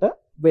ഉത്തരമായിട്ട്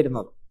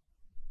വരുന്നത്.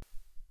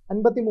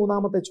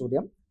 53ാമത്തെ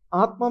ചോദ്യം,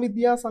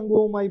 ആത്മവിദ്യാ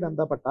സംഘവുമായി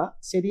ബന്ധപ്പെട്ട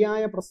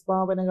ശരിയായ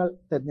പ്രസ്താവനകൾ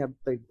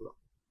തിരഞ്ഞെടുത്തെഴുതുക.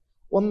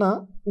 1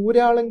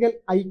 ഊരാളുങ്കൽ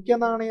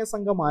ഐക്യനാണയ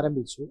സംഘം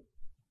ആരംഭിച്ചു.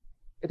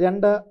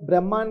 2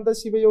 ബ്രഹ്മാനന്ദ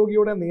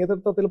ശിവയോഗിയുടെ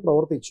നേതൃത്വത്തിൽ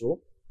പ്രവർത്തിച്ചു.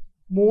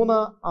 3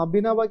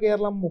 അഭിനവ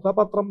കേരളം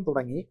മുഖപത്രം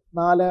തുടങ്ങി.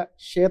 4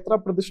 ക്ഷേത്ര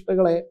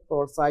പ്രതിഷ്ഠകളെ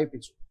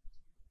പ്രോത്സാഹിപ്പിച്ചു.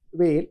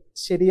 ഇവയിൽ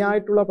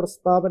ശരിയായിട്ടുള്ള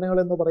പ്രസ്താവനകൾ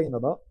എന്ന്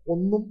പറയുന്നത്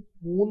 1ഉം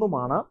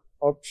 3ഉമാണ്.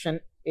 ഓപ്ഷൻ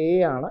എ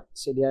ആണ്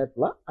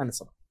ശരിയായിട്ടുള്ള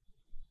ആൻസർ.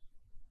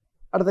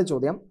 അടുത്ത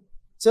ചോദ്യം,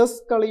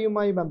 ചെസ്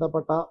കളിയുമായി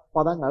ബന്ധപ്പെട്ട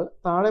പദങ്ങൾ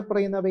താഴെ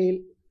പറയുന്നവയിൽ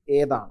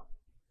ഏതാണ്?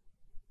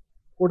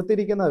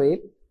 കൊടുത്തിരിക്കുന്നവയിൽ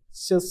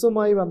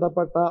ചെസ്സുമായി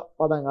ബന്ധപ്പെട്ട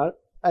പദങ്ങൾ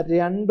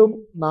 2ഉം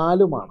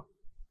 4ഉമാണ്.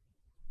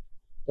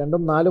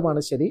 2ഉം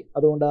 4ഉമാണ് ശരി.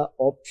 അതുകൊണ്ട്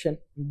ഓപ്ഷൻ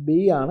ബി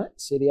ആണ്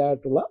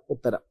ശരിയായിട്ടുള്ള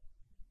ഉത്തരം.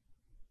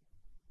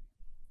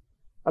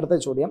 അടുത്ത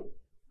ചോദ്യം,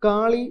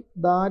 കാളി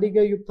ദാരിക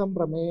യുദ്ധം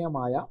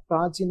പ്രമേയമായ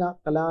പ്രാചീന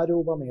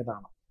കലാരൂപം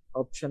ഏതാണ്?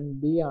 ഓപ്ഷൻ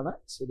ബി ആണ്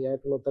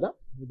ശരിയായിട്ടുള്ള ഉത്തരം.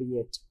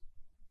 മുടിയേറ്റ്.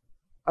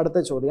 അടുത്ത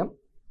ചോദ്യം,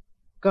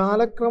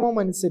 കാലക്രമം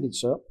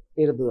അനുസരിച്ച്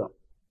എഴുതുക.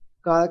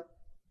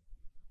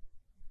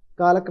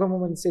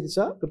 കാലക്രമം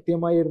അനുസരിച്ച്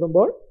കൃത്യമായി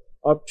എഴുതുമ്പോൾ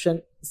ഓപ്ഷൻ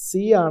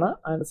സി ആണ്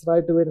ആൻസർ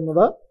ആയിട്ട്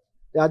വരുന്നത്.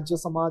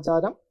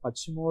 രാജ്യസമാചാരം,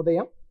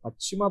 പശ്ചിമോദയം,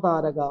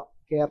 പശ്ചിമതാരക,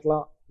 കേരള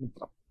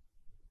മിത്രം.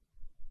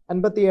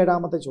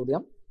 57ാമത്തെ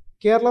ചോദ്യം,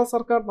 കേരള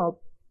സർക്കാർ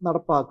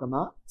നടപ്പാക്കുന്ന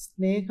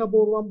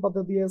സ്നേഹപൂർവം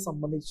പദ്ധതിയെ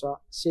സംബന്ധിച്ച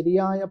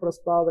ശരിയായ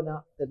പ്രസ്താവന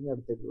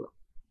തിരഞ്ഞെടുത്തിട്ടുള്ള.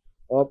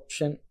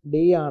 ഓപ്ഷൻ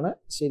ഡി ആണ്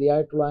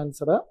ശരിയായിട്ടുള്ള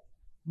ആൻസർ.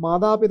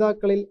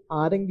 മാതാപിതാക്കളിൽ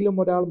ആരെങ്കിലും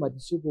ഒരാൾ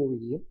മരിച്ചു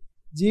പോവുകയും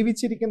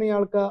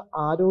ജീവിച്ചിരിക്കുന്നയാൾക്ക്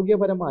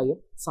ആരോഗ്യപരമായും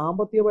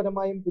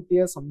സാമ്പത്തികപരമായും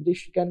കുട്ടിയെ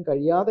സംരക്ഷിക്കാൻ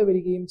കഴിയാതെ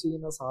വരികയും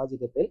ചെയ്യുന്ന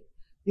സാഹചര്യത്തിൽ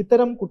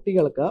ഇത്തരം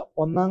കുട്ടികൾക്ക്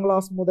 1-ാം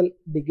ക്ലാസ് മുതൽ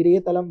ഡിഗ്രി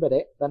തലം വരെ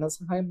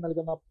ധനസഹായം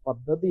നൽകുന്ന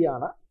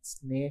പദ്ധതിയാണ്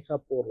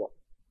സ്നേഹപൂർവ്വം.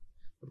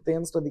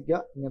 പ്രത്യേകം ശ്രദ്ധിക്കുക,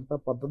 ഇങ്ങനത്തെ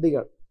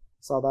പദ്ധതികൾ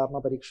സാധാരണ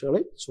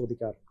പരീക്ഷകളിൽ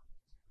ചോദിക്കാറുണ്ട്.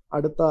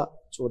 അടുത്ത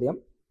ചോദ്യം,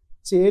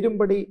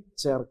 ചേരുംപടി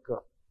ചേർക്കുക.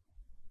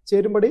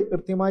 ചേരുംപടി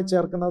കൃത്യമായി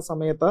ചേർക്കുന്ന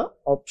സമയത്ത്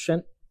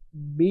ഓപ്ഷൻ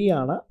ബി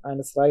ആണ്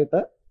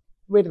ആൻസറായിട്ട്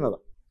വരുന്നത്.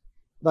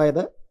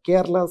 അതായത്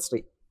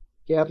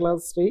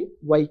കേരളശ്രീ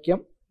വൈക്കം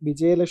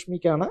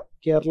വിജയലക്ഷ്മിക്കാണ്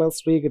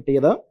കേരളശ്രീ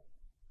കിട്ടിയത്.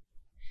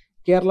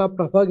 കേരള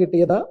പ്രഭ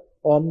കിട്ടിയത്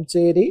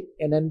ഓംചേരി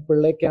NN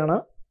പിള്ളയ്ക്കാണ്.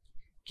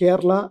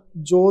 കേരള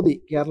ജ്യോതി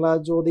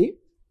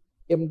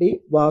MD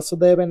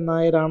വാസുദേവൻ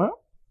നായരാണ്.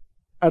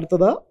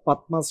 അടുത്തത്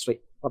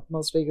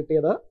പത്മശ്രീ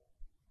കിട്ടിയത്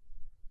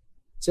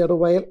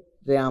ചെറുവയൽ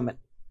രാമൻ.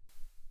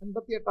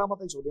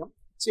 88ാമത്തെ ചോദ്യം,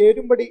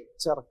 ചേരുംപടി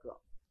ചേർക്കുക.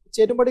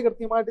 ചേരുംപടി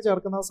കൃത്യമായിട്ട്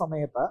ചേർക്കുന്ന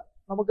സമയത്ത്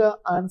നമുക്ക്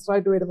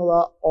ആൻസറായിട്ട് വരുന്നത്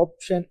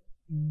ഓപ്ഷൻ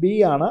ബി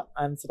ആണ്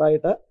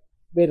ആൻസറായിട്ട്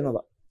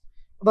വരുന്നത്.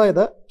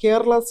 അതായത്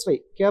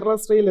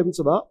കേരളശ്രീ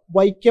ലഭിച്ചത്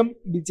വൈക്കം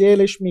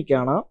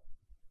വിജയലക്ഷ്മിക്കാണ്.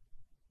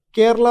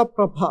 കേരള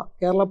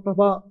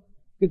പ്രഭ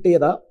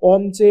കിട്ടിയത്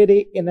ഓംചേരി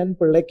NN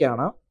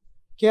പിള്ളയ്ക്കാണ്.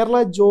 കേരള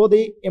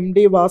ജ്യോതി MD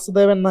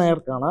വാസുദേവൻ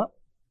നായർക്കാണ്.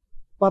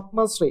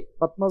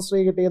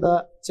 പത്മശ്രീ കിട്ടിയത്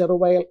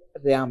ചെറുവയൽ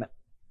രാമൻ.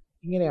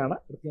 ഇങ്ങനെയാണ്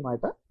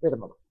കൃത്യമായിട്ട്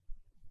വരുന്നത്.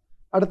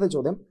 അടുത്ത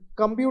ചോദ്യം,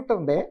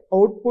 കമ്പ്യൂട്ടറിന്റെ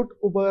ഔട്ട്പുട്ട്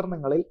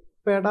ഉപകരണങ്ങളിൽ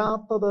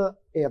പെടാത്തത്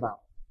ഏതാണ്?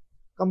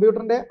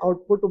 കമ്പ്യൂട്ടറിന്റെ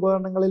ഔട്ട്പുട്ട്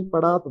ഉപകരണങ്ങളിൽ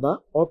പെടാത്തത്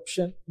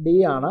ഓപ്ഷൻ ഡി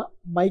ആണ്,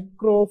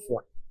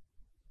 മൈക്രോഫോൺ.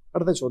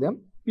 അടുത്ത ചോദ്യം,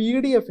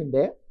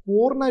 PDF-ന്റെ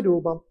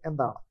പൂർണ്ണരൂപം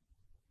എന്താണ്?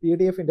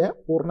 PDF-ന്റെ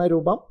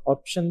പൂർണ്ണരൂപം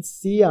ഓപ്ഷൻ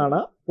സി ആണ്,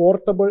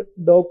 പോർട്ടബിൾ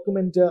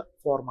ഡോക്യുമെന്റ്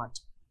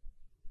ഫോർമാറ്റ്.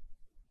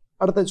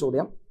 അടുത്ത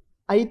ചോദ്യം,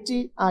 IT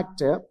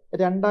ആക്ട്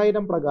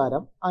 2000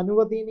 പ്രകാരം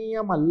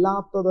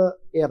അനുവദനീയമല്ലാത്തത്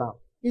ഏതാണ്?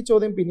 ഈ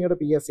ചോദ്യം പിന്നീട്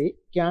PSC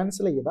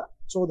ക്യാൻസൽ ചെയ്ത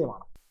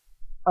ചോദ്യമാണ്.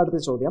 അടുത്ത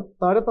ചോദ്യം,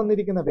 താഴെ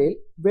തന്നിരിക്കുന്നവയിൽ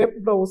വെബ്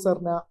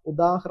ബ്രൗസറിന്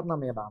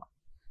ഉദാഹരണം ഏതാണ്?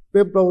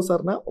 വെബ്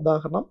ബ്രൗസറിന്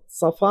ഉദാഹരണം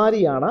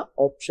സഫാരിയാണ്.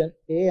 ഓപ്ഷൻ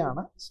എ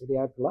ആണ്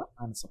ശരിയായിട്ടുള്ള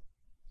ആൻസർ.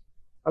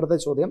 അടുത്ത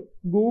ചോദ്യം,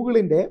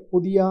 ഗൂഗിളിന്റെ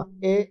പുതിയ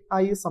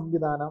AI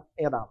സംവിധാനം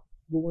ഏതാണ്?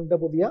 ഗൂഗിളിന്റെ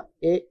പുതിയ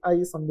AI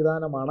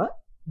സംവിധാനമാണ്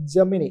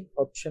ജെമിനി.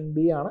 ഓപ്ഷൻ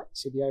ബി ആണ്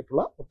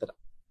ശരിയായിട്ടുള്ള ഉത്തരം.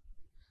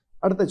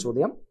 അടുത്ത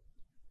ചോദ്യം,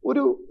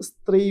 ഒരു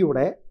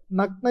സ്ത്രീയുടെ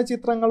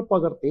നഗ്നചിത്രങ്ങൾ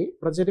പകർത്തി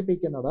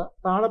പ്രചരിപ്പിക്കുന്നത്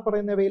താഴെ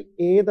പറയുന്നവയിൽ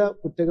ഏത്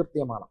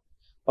കുറ്റകൃത്യമാണ്?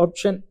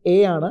 ഓപ്ഷൻ എ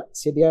ആണ്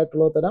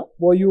ശരിയായിട്ടുള്ള ഉത്തരം,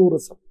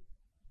 വോയൂറിസം.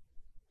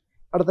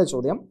 അടുത്ത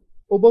ചോദ്യം,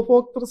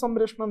 ഉപഭോക്തൃ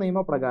സംരക്ഷണ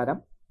നിയമപ്രകാരം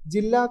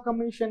ജില്ലാ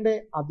കമ്മീഷന്റെ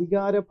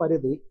അധികാര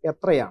പരിധി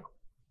എത്രയാണ്?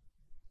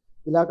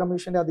 ജില്ലാ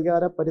കമ്മീഷന്റെ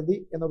അധികാര പരിധി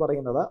എന്ന്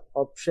പറയുന്നത്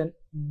ഓപ്ഷൻ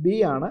ബി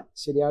ആണ്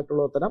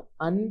ശരിയായിട്ടുള്ള ഉത്തരം,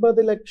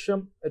 50 ലക്ഷം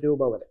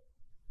രൂപ വരെ.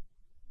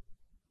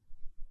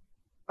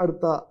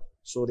 അടുത്ത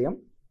ചോദ്യം,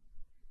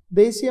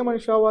 ദേശീയ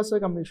മനുഷ്യാവകാശ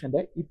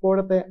കമ്മീഷന്റെ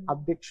ഇപ്പോഴത്തെ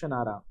അധ്യക്ഷൻ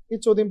ആരാണ്? ഈ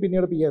ചോദ്യം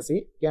പിന്നീട് PSC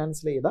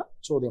ക്യാൻസൽ ചെയ്ത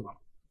ചോദ്യമാണ്.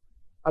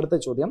 അടുത്ത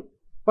ചോദ്യം,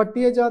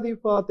 പട്ടികജാതി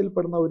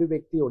വിഭാഗത്തിൽപ്പെടുന്ന ഒരു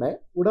വ്യക്തിയുടെ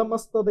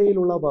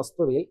ഉടമസ്ഥതയിലുള്ള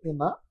വസ്തുവിൽ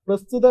നിന്ന്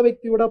പ്രസ്തുത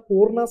വ്യക്തിയുടെ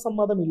പൂർണ്ണ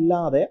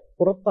സമ്മതമില്ലാതെ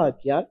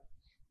പുറത്താക്കിയാൽ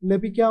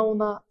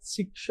ലഭിക്കാവുന്ന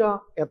ശിക്ഷ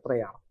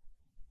എത്രയാണ്?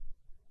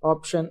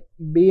 ഓപ്ഷൻ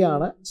ബി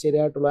ആണ്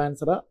ശരിയായിട്ടുള്ള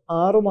ആൻസർ,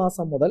 6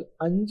 മാസം മുതൽ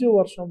 5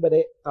 വർഷം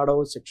വരെ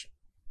തടവ് ശിക്ഷ.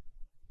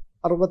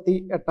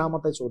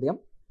 68ാമത്തെ ചോദ്യം,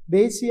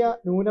 ദേശീയ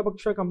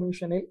ന്യൂനപക്ഷ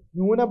കമ്മീഷനിൽ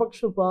ന്യൂനപക്ഷ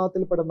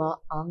വിഭാഗത്തിൽപ്പെടുന്ന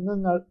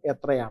അംഗങ്ങൾ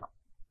എത്രയാണ്?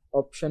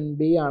 ഓപ്ഷൻ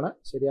ബി ആണ്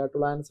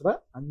ശരിയായിട്ടുള്ള ആൻസർ,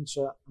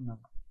 5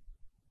 അംഗങ്ങൾ.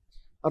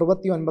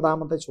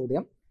 69ാമത്തെ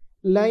ചോദ്യം,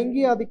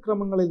 ലൈംഗിക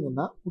അതിക്രമങ്ങളിൽ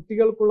നിന്ന്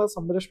കുട്ടികൾക്കുള്ള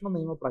സംരക്ഷണ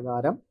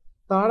നിയമപ്രകാരം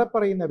താഴെ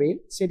പറയുന്നവയിൽ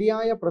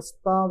ശരിയായ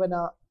പ്രസ്താവന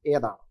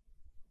ഏതാണ്?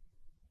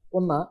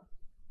 1.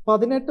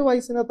 18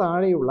 വയസ്സിന്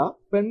താഴെയുള്ള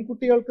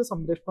പെൺകുട്ടികൾക്ക്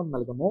സംരക്ഷണം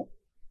നൽകുന്നു.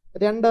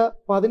 2.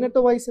 18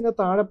 വയസ്സിന്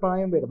താഴെ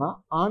പ്രായം വരുന്ന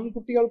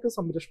ആൺകുട്ടികൾക്ക്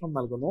സംരക്ഷണം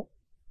നൽകുന്നു.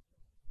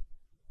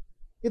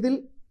 ഇതിൽ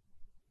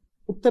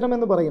ഉത്തരം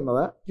എന്ന്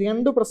പറയുന്നത്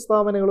 2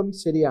 പ്രസ്താവനകളും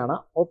ശരിയാണ്.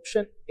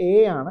 ഓപ്ഷൻ എ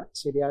ആണ്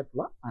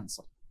ശരിയായിട്ടുള്ള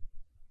ആൻസർ.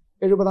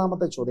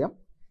 70ാമത്തെ ചോദ്യം,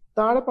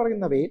 താഴെ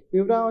പറയുന്നവയിൽ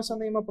വിവരാവകാശ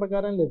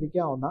നിയമപ്രകാരം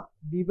ലഭിക്കാവുന്ന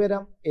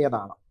വിവരം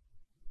ഏതാണ്?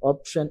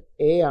 ഓപ്ഷൻ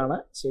എ ആണ്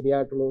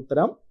ശരിയായിട്ടുള്ള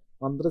ഉത്തരം,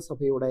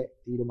 മന്ത്രിസഭയുടെ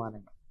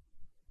തീരുമാനങ്ങൾ.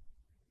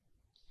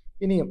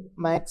 ഇനിയും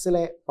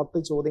മാത്സിലെ 10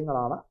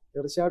 ചോദ്യങ്ങളാണ്.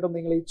 തീർച്ചയായിട്ടും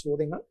നിങ്ങൾ ഈ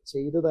ചോദ്യങ്ങൾ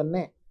ചെയ്തു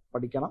തന്നെ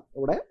പഠിക്കണം.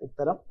 ഇവിടെ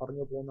ഉത്തരം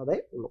പറഞ്ഞു പോകുന്നതേ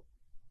ഉള്ളൂ.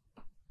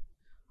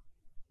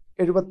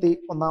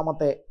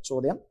 71ാമത്തെ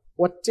ചോദ്യം,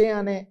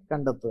 ഒറ്റയാനെ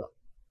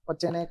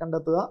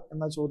കണ്ടെത്തുക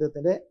എന്ന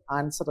ചോദ്യത്തിന്റെ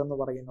ആൻസർ എന്ന്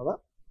പറയുന്നത്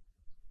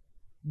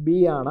ബി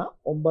ആണ്,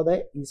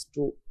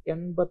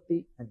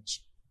 9:85.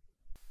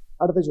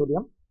 അടുത്ത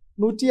ചോദ്യം,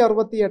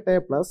 168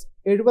 പ്ലസ്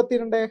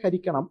 72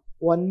 ഹരിക്കണം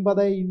 9 ×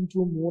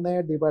 3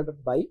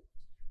 ഡിവൈഡഡ് ബൈ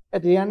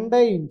 2 ×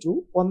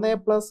 1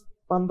 പ്ലസ്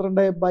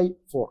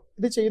 12/4.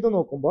 ഇത് ചെയ്തു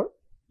നോക്കുമ്പോൾ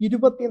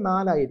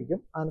 24 ആയിരിക്കും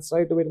ആൻസർ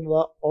ആയിട്ട്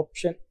വരുന്നത്.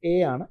 ഓപ്ഷൻ എ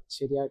ആണ്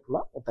ശരിയായിട്ടുള്ള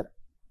ഉത്തരം.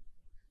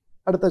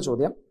 അടുത്ത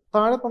ചോദ്യം,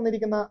 താഴെ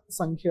തന്നിരിക്കുന്ന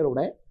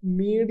സംഖ്യകളുടെ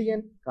മീഡിയൻ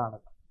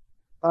കാണുക.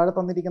 താഴെ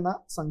തന്നിരിക്കുന്ന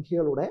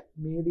സംഖ്യകളുടെ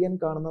മീഡിയൻ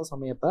കാണുന്ന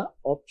സമയത്ത്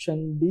ഓപ്ഷൻ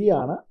ഡി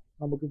ആണ്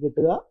നമുക്ക്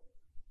കിട്ടുക,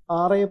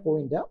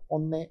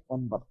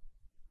 6.19.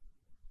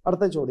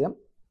 അടുത്ത ചോദ്യം,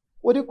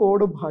 ഒരു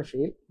കോഡ്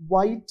ഭാഷയിൽ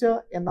വൈറ്റ്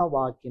എന്ന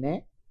വാക്കിനെ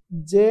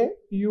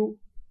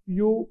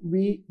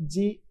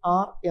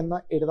JUVGR എന്ന്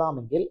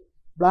എഴുതാമെങ്കിൽ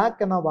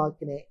ബ്ലാക്ക് എന്ന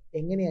വാക്കിനെ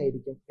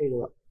എങ്ങനെയായിരിക്കും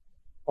എഴുതുക?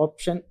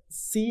 ഓപ്ഷൻ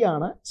സി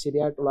ആണ്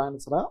ശരിയായിട്ടുള്ള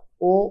ആൻസർ,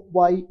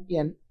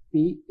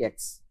 OYNPX.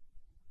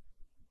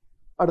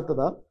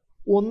 അടുത്തത്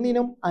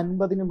 1നും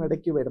 50നും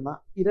ഇടയ്ക്ക് വരുന്ന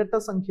ഇരട്ട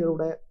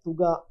സംഖ്യയുടെ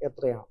തുക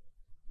എത്രയാണ്?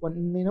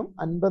 1നും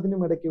 50നും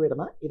ഇടയ്ക്ക്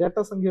വരുന്ന ഇരട്ട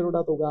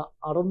സംഖ്യയുടെ തുക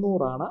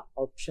 600 ആണ്.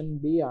 ഓപ്ഷൻ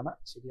ബി ആണ്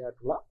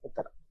ശരിയായിട്ടുള്ള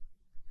ഉത്തരം.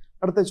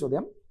 അടുത്ത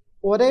ചോദ്യം,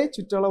 ഒരേ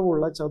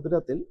ചുറ്റളവുള്ള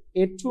ചതുരത്തിൽ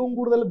ഏറ്റവും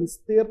കൂടുതൽ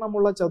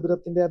വിസ്തീർണമുള്ള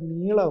ചതുരത്തിന്റെ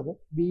നീളവും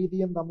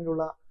വീതിയും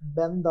തമ്മിലുള്ള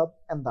ബന്ധം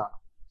എന്താണ്?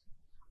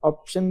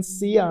 ഓപ്ഷൻ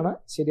സി ആണ്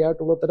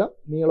ശരിയായിട്ടുള്ള ഉത്തരം,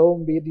 നീളവും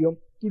വീതിയും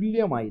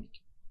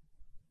തുല്യമായിരിക്കും.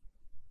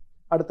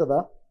 അടുത്തത്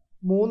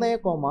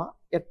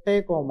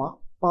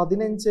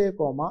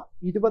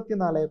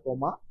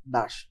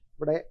 3,8,15,24,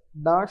 ഇവിടെ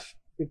ഡാഷ്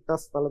ഇട്ട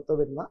സ്ഥലത്ത്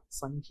വരുന്ന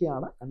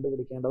സംഖ്യയാണ്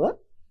കണ്ടുപിടിക്കേണ്ടത്.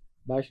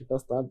 ഡാഷ് ഇട്ട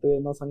സ്ഥലത്ത്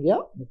വരുന്ന സംഖ്യ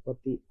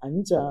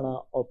 35 ആണ്.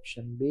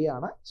 ഓപ്ഷൻ ബി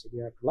ആണ്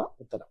ശരിയായിട്ടുള്ള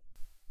ഉത്തരം.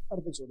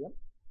 അടുത്ത ചോദ്യം,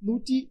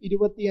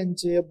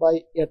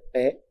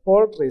 125/8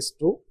 whole raise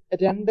to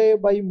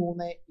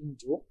 2/3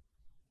 into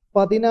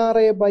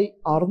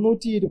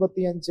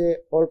 16/625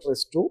 whole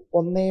raise to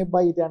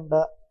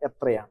 1/2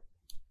 എത്രയാണ്?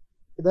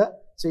 ഇത്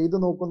ചെയ്തു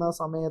നോക്കുന്ന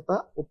സമയത്ത്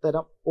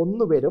ഉത്തരം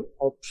 1 വരും.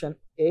 ഓപ്ഷൻ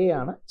എ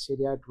ആണ്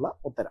ശരിയായിട്ടുള്ള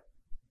ഉത്തരം.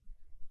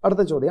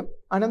 അടുത്ത ചോദ്യം,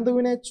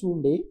 അനന്തുവിനെ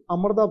ചൂണ്ടി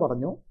അമൃത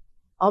പറഞ്ഞു,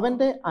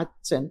 അവന്റെ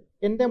അച്ഛൻ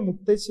എൻ്റെ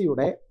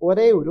മുത്തശ്ശിയുടെ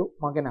ഒരേ ഒരു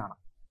മകനാണ്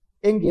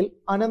എങ്കിൽ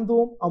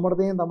അനന്തുവും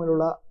അമൃതയും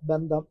തമ്മിലുള്ള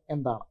ബന്ധം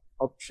എന്താണ്?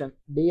 ഓപ്ഷൻ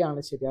ഡി ആണ്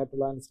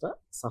ശരിയായിട്ടുള്ള ആൻസർ,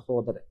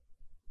 സഹോദരൻ.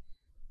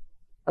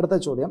 അടുത്ത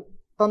ചോദ്യം,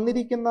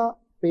 തന്നിരിക്കുന്ന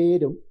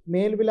പേരും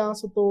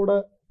മേൽവിലാസത്തോട്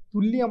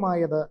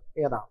തുല്യമായത്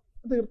ഏതാണ്?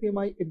 ഇത്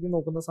കൃത്യമായി എഴുതി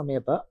നോക്കുന്ന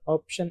സമയത്ത്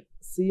ഓപ്ഷൻ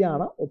സി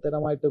ആണ്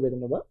ഉത്തരമായിട്ട്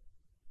വരുന്നത്.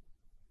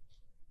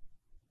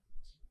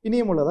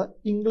 ഇനിയുമുള്ളത്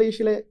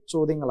ഇംഗ്ലീഷിലെ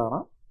ചോദ്യങ്ങളാണ്.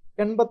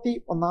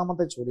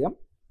 81ാമത്തെ ചോദ്യം,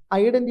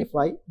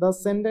 identify the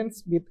sentence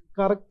with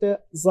correct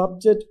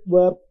subject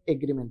verb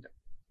agreement.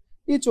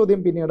 ഈ ചോദ്യം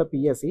പിന്നീട്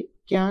PSC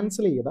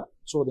ക്യാൻസൽ ചെയ്ത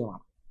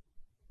ചോദ്യമാണ്.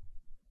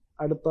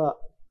 അടുത്ത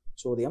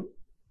ചോദ്യം,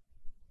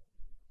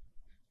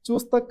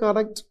 choose the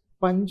correct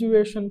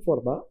punctuation for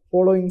the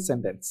following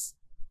sentence.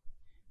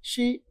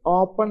 She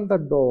open the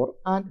door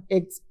and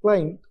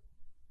explained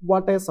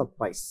what A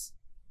surprise.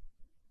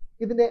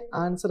 ഇതിന്റെ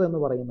ആൻസർ എന്ന്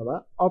പറയുന്നത്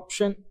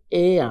ഓപ്ഷൻ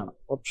എ ആണ്.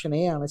 ഓപ്ഷൻ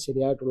എ ആണ്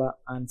ശരിയായിട്ടുള്ള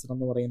ആൻസർ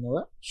എന്ന് പറയുന്നത്.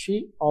 She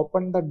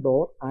open the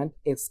door and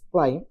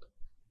explained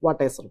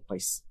what A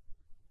surprise.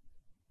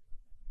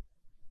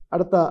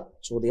 അടുത്ത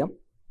ചോദ്യം,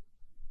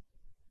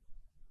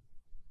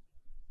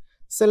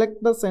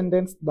 select the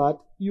sentence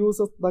that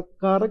uses the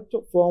correct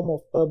form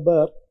of the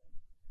verb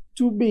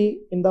to be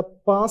in the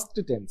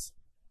past tense.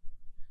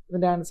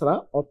 ഇതിന്റെ answer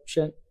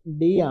option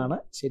D ആണ്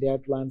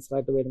ശരിയായിട്ടുള്ള answer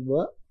ആയിട്ട്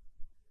വരുന്നത്.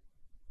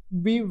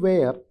 We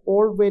were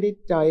all very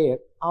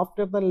tired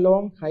after the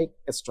long hike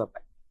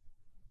yesterday.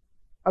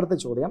 അടുത്ത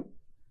ചോദ്യം,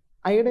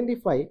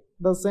 identify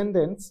the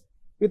sentence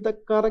with the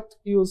correct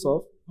use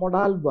of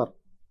modal verb.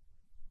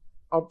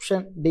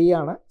 Option D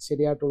ആണ്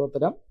ശരിയായിട്ടുള്ള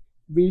ഉത്തരം.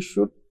 We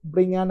should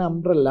bring an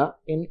umbrella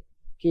in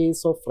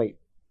case of rain.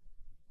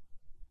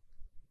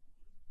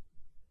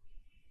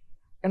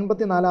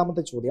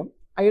 84ാമത്തെ ചോദ്യം,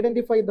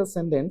 identify the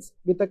sentence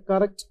with the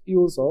correct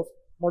use of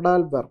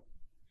modal verb.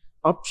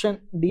 Option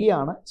D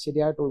ആണ്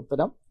ശരിയായിട്ടുള്ള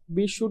ഉത്തരം.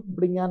 We should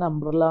bring an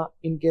umbrella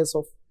in case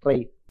of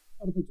rain.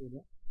 അടുത്ത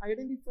ചോദ്യം,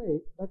 identify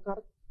the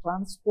correct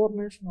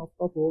transformation of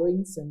the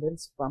following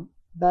sentence from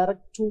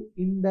direct to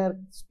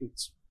indirect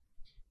speech.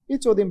 ഈ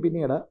ചോദ്യം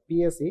പിന്നീട്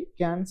PSC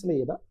cancel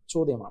ചെയ്ത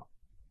ചോദ്യമാണ്.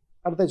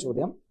 അടുത്ത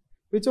ചോദ്യം,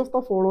 which of the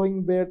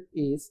following word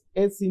is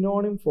A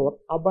synonym for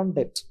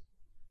abundant.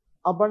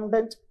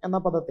 Abundant എന്ന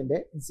പദത്തിന്റെ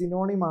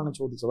സിനോണിം ആണ്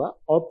ചോദിച്ചത്.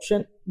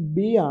 ഓപ്ഷൻ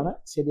ബി ആണ്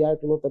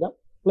ശരിയായിട്ടുള്ള ഉത്തരം,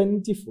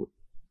 പ്ലെന്റിഫുൾ.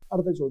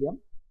 അടുത്ത ചോദ്യം,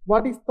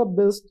 what is the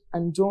best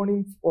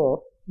antonym four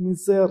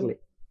മിസേർലി.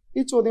 ഈ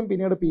ചോദ്യം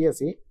പിന്നീട്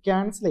PSC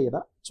ക്യാൻസൽ ചെയ്ത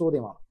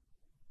ചോദ്യമാണ്.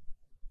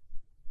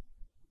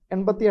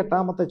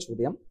 88ാമത്തെ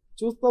ചോദ്യം,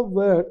 choose the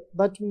word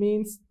that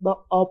means the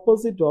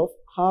opposite of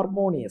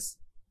harmonious.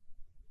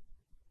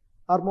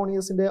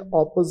 ഹാർമോണിയസിന്റെ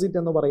opposite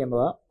എന്ന്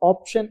പറയുന്നത്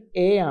ഓപ്ഷൻ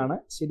എ ആണ്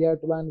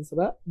ശരിയായിട്ടുള്ള ആൻസർ,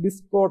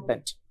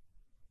 ഡിസ്കോർഡന്റ്.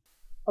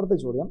 അടുത്ത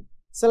ചോദ്യം,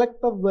 select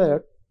the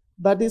word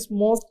that is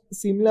most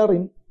similar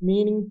in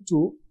meaning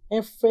to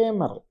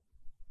എഫേമറൽ.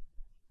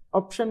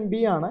 Option B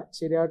ആണ്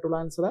ശരിയായിട്ടുള്ള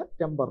ആൻസർ,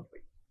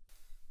 ടെമ്പററി.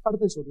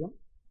 അടുത്ത ചോദ്യം,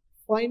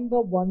 find the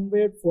one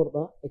word for the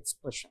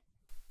expression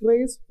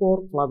craze four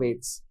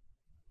flowers.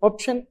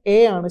 Option A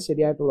ആണ്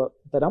ശരിയായിട്ടുള്ള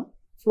ഉത്തരം,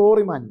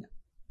 ഫ്ലോറിമാനിയ.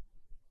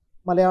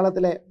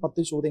 മലയാളത്തിലെ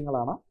 10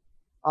 ചോദ്യങ്ങളാണ്.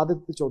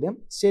 ആദ്യത്തെ ചോദ്യം,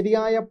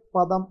 ശരിയായ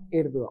പദം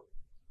എഴുതുക.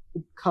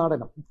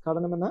 ഉദ്ഘാടനം.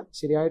 ഉദ്ഘാടനം എന്ന്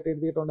ശരിയായിട്ട്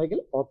എഴുതിയിട്ടുണ്ടെങ്കിൽ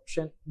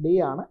ഓപ്ഷൻ ഡി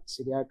ആണ്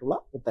ശരിയായിട്ടുള്ള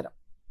ഉത്തരം.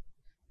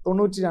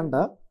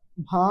 92,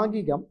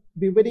 ഭാഗികം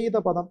വിപരീത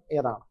പദം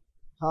ഏതാണ്?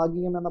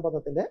 ഭാഗികം എന്ന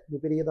പദത്തിന്റെ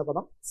വിപരീത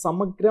പദം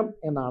സമഗ്രം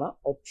എന്നാണ്.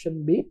 ഓപ്ഷൻ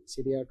ബി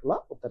ശരിയായിട്ടുള്ള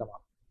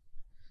ഉത്തരമാണ്.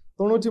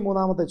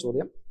 93ാമത്തെ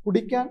ചോദ്യം,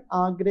 കുടിക്കാൻ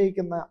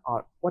ആഗ്രഹിക്കുന്ന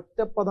ആൾ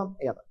ഒറ്റപ്പദം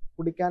ഏത്?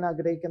 കുടിക്കാൻ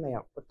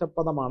ആഗ്രഹിക്കുന്നയാൾ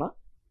ഒറ്റപ്പദമാണ്,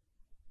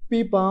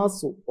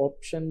 പിപാസു.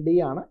 ഓപ്ഷൻ ഡി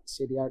ആണ്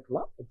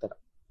ശരിയായിട്ടുള്ള ഉത്തരം.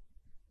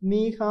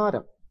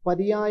 നീഹാരം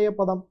പര്യായ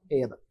പദം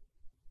ഏത്?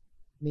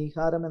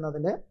 നീഹാരം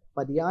എന്നതിന്റെ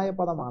പര്യായ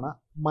പദമാണ്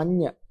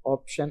മഞ്ഞ്.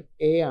 ഓപ്ഷൻ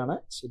എ ആണ്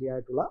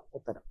ശരിയായിട്ടുള്ള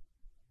ഉത്തരം.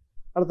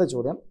 അടുത്ത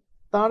ചോദ്യം,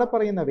 താഴെ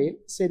പറയുന്നവയിൽ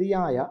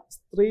ശരിയായ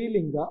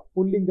സ്ത്രീലിംഗ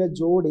പുല്ലിംഗ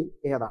ജോഡി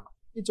ഏതാണ്?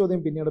 ഈ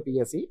ചോദ്യം പിന്നീട്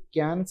PSC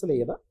ക്യാൻസൽ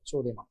ചെയ്ത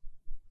ചോദ്യമാണ്.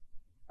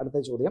 അടുത്ത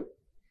ചോദ്യം,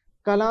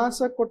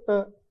 കലാശക്കൊട്ട്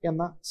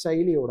എന്ന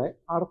ശൈലിയുടെ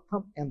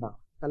അർത്ഥം എന്താണ്?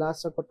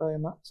 കലാശക്കൊട്ട്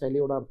എന്ന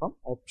ശൈലിയുടെ അർത്ഥം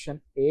ഓപ്ഷൻ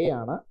എ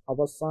ആണ്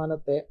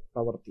അവസാനത്തെ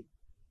പ്രവൃത്തി.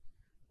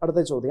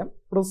 അടുത്ത ചോദ്യം,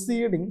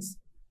 പ്രൊസീഡിങ്സ്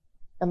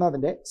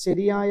എന്നതിന്റെ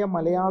ശരിയായ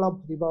മലയാള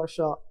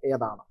പരിഭാഷ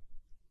ഏതാണ്?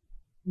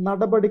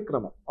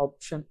 നടപടിക്രമം.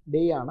 ഓപ്ഷൻ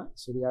ഡി ആണ്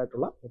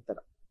ശരിയായിട്ടുള്ള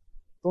ഉത്തരം.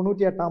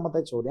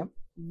 98ാമത്തെ ചോദ്യം,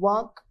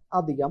 വാക്ക്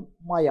അധികം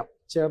മയം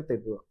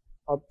ചേർത്തെഴുതുക.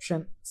 ഓപ്ഷൻ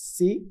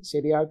സി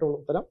ശരിയായിട്ടുള്ള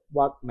ഉത്തരം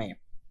വാക്മയം.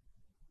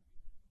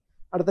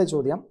 അടുത്ത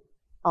ചോദ്യം,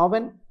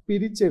 അവൻ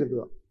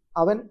പിരിച്ചെഴുതുക.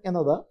 അവൻ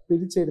എന്നത്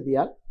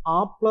പിരിച്ചെഴുതിയാൽ ആ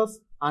പ്ലസ്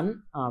അൻ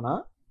ആണ്.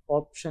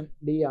 ഓപ്ഷൻ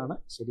ഡി ആണ്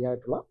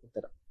ശരിയായിട്ടുള്ള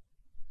ഉത്തരം.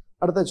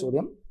 അടുത്ത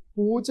ചോദ്യം,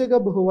 പൂജക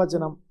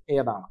ബഹുവചനം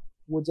ഏതാണ്?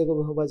 പൂജക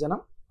ബഹുവചനം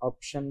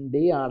ഓപ്ഷൻ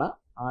ഡി ആണ്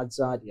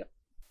ആചാര്യർ.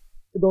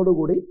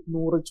 ഇതോടുകൂടി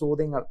 100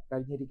 ചോദ്യങ്ങൾ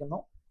കഴിഞ്ഞിരിക്കുന്നു.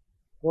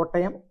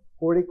 കോട്ടയം,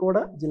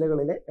 കോഴിക്കോട്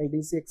ജില്ലകളിലെ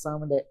LDC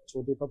എക്സാമിന്റെ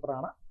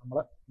ചോദ്യപേപ്പറാണ് നമ്മൾ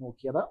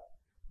നോക്കിയത്.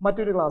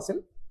 മറ്റൊരു ക്ലാസ്സിൽ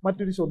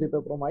മറ്റൊരു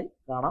ചോദ്യപേപ്പറുമായി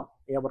കാണാം.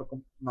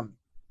 ഏവർക്കും നന്ദി.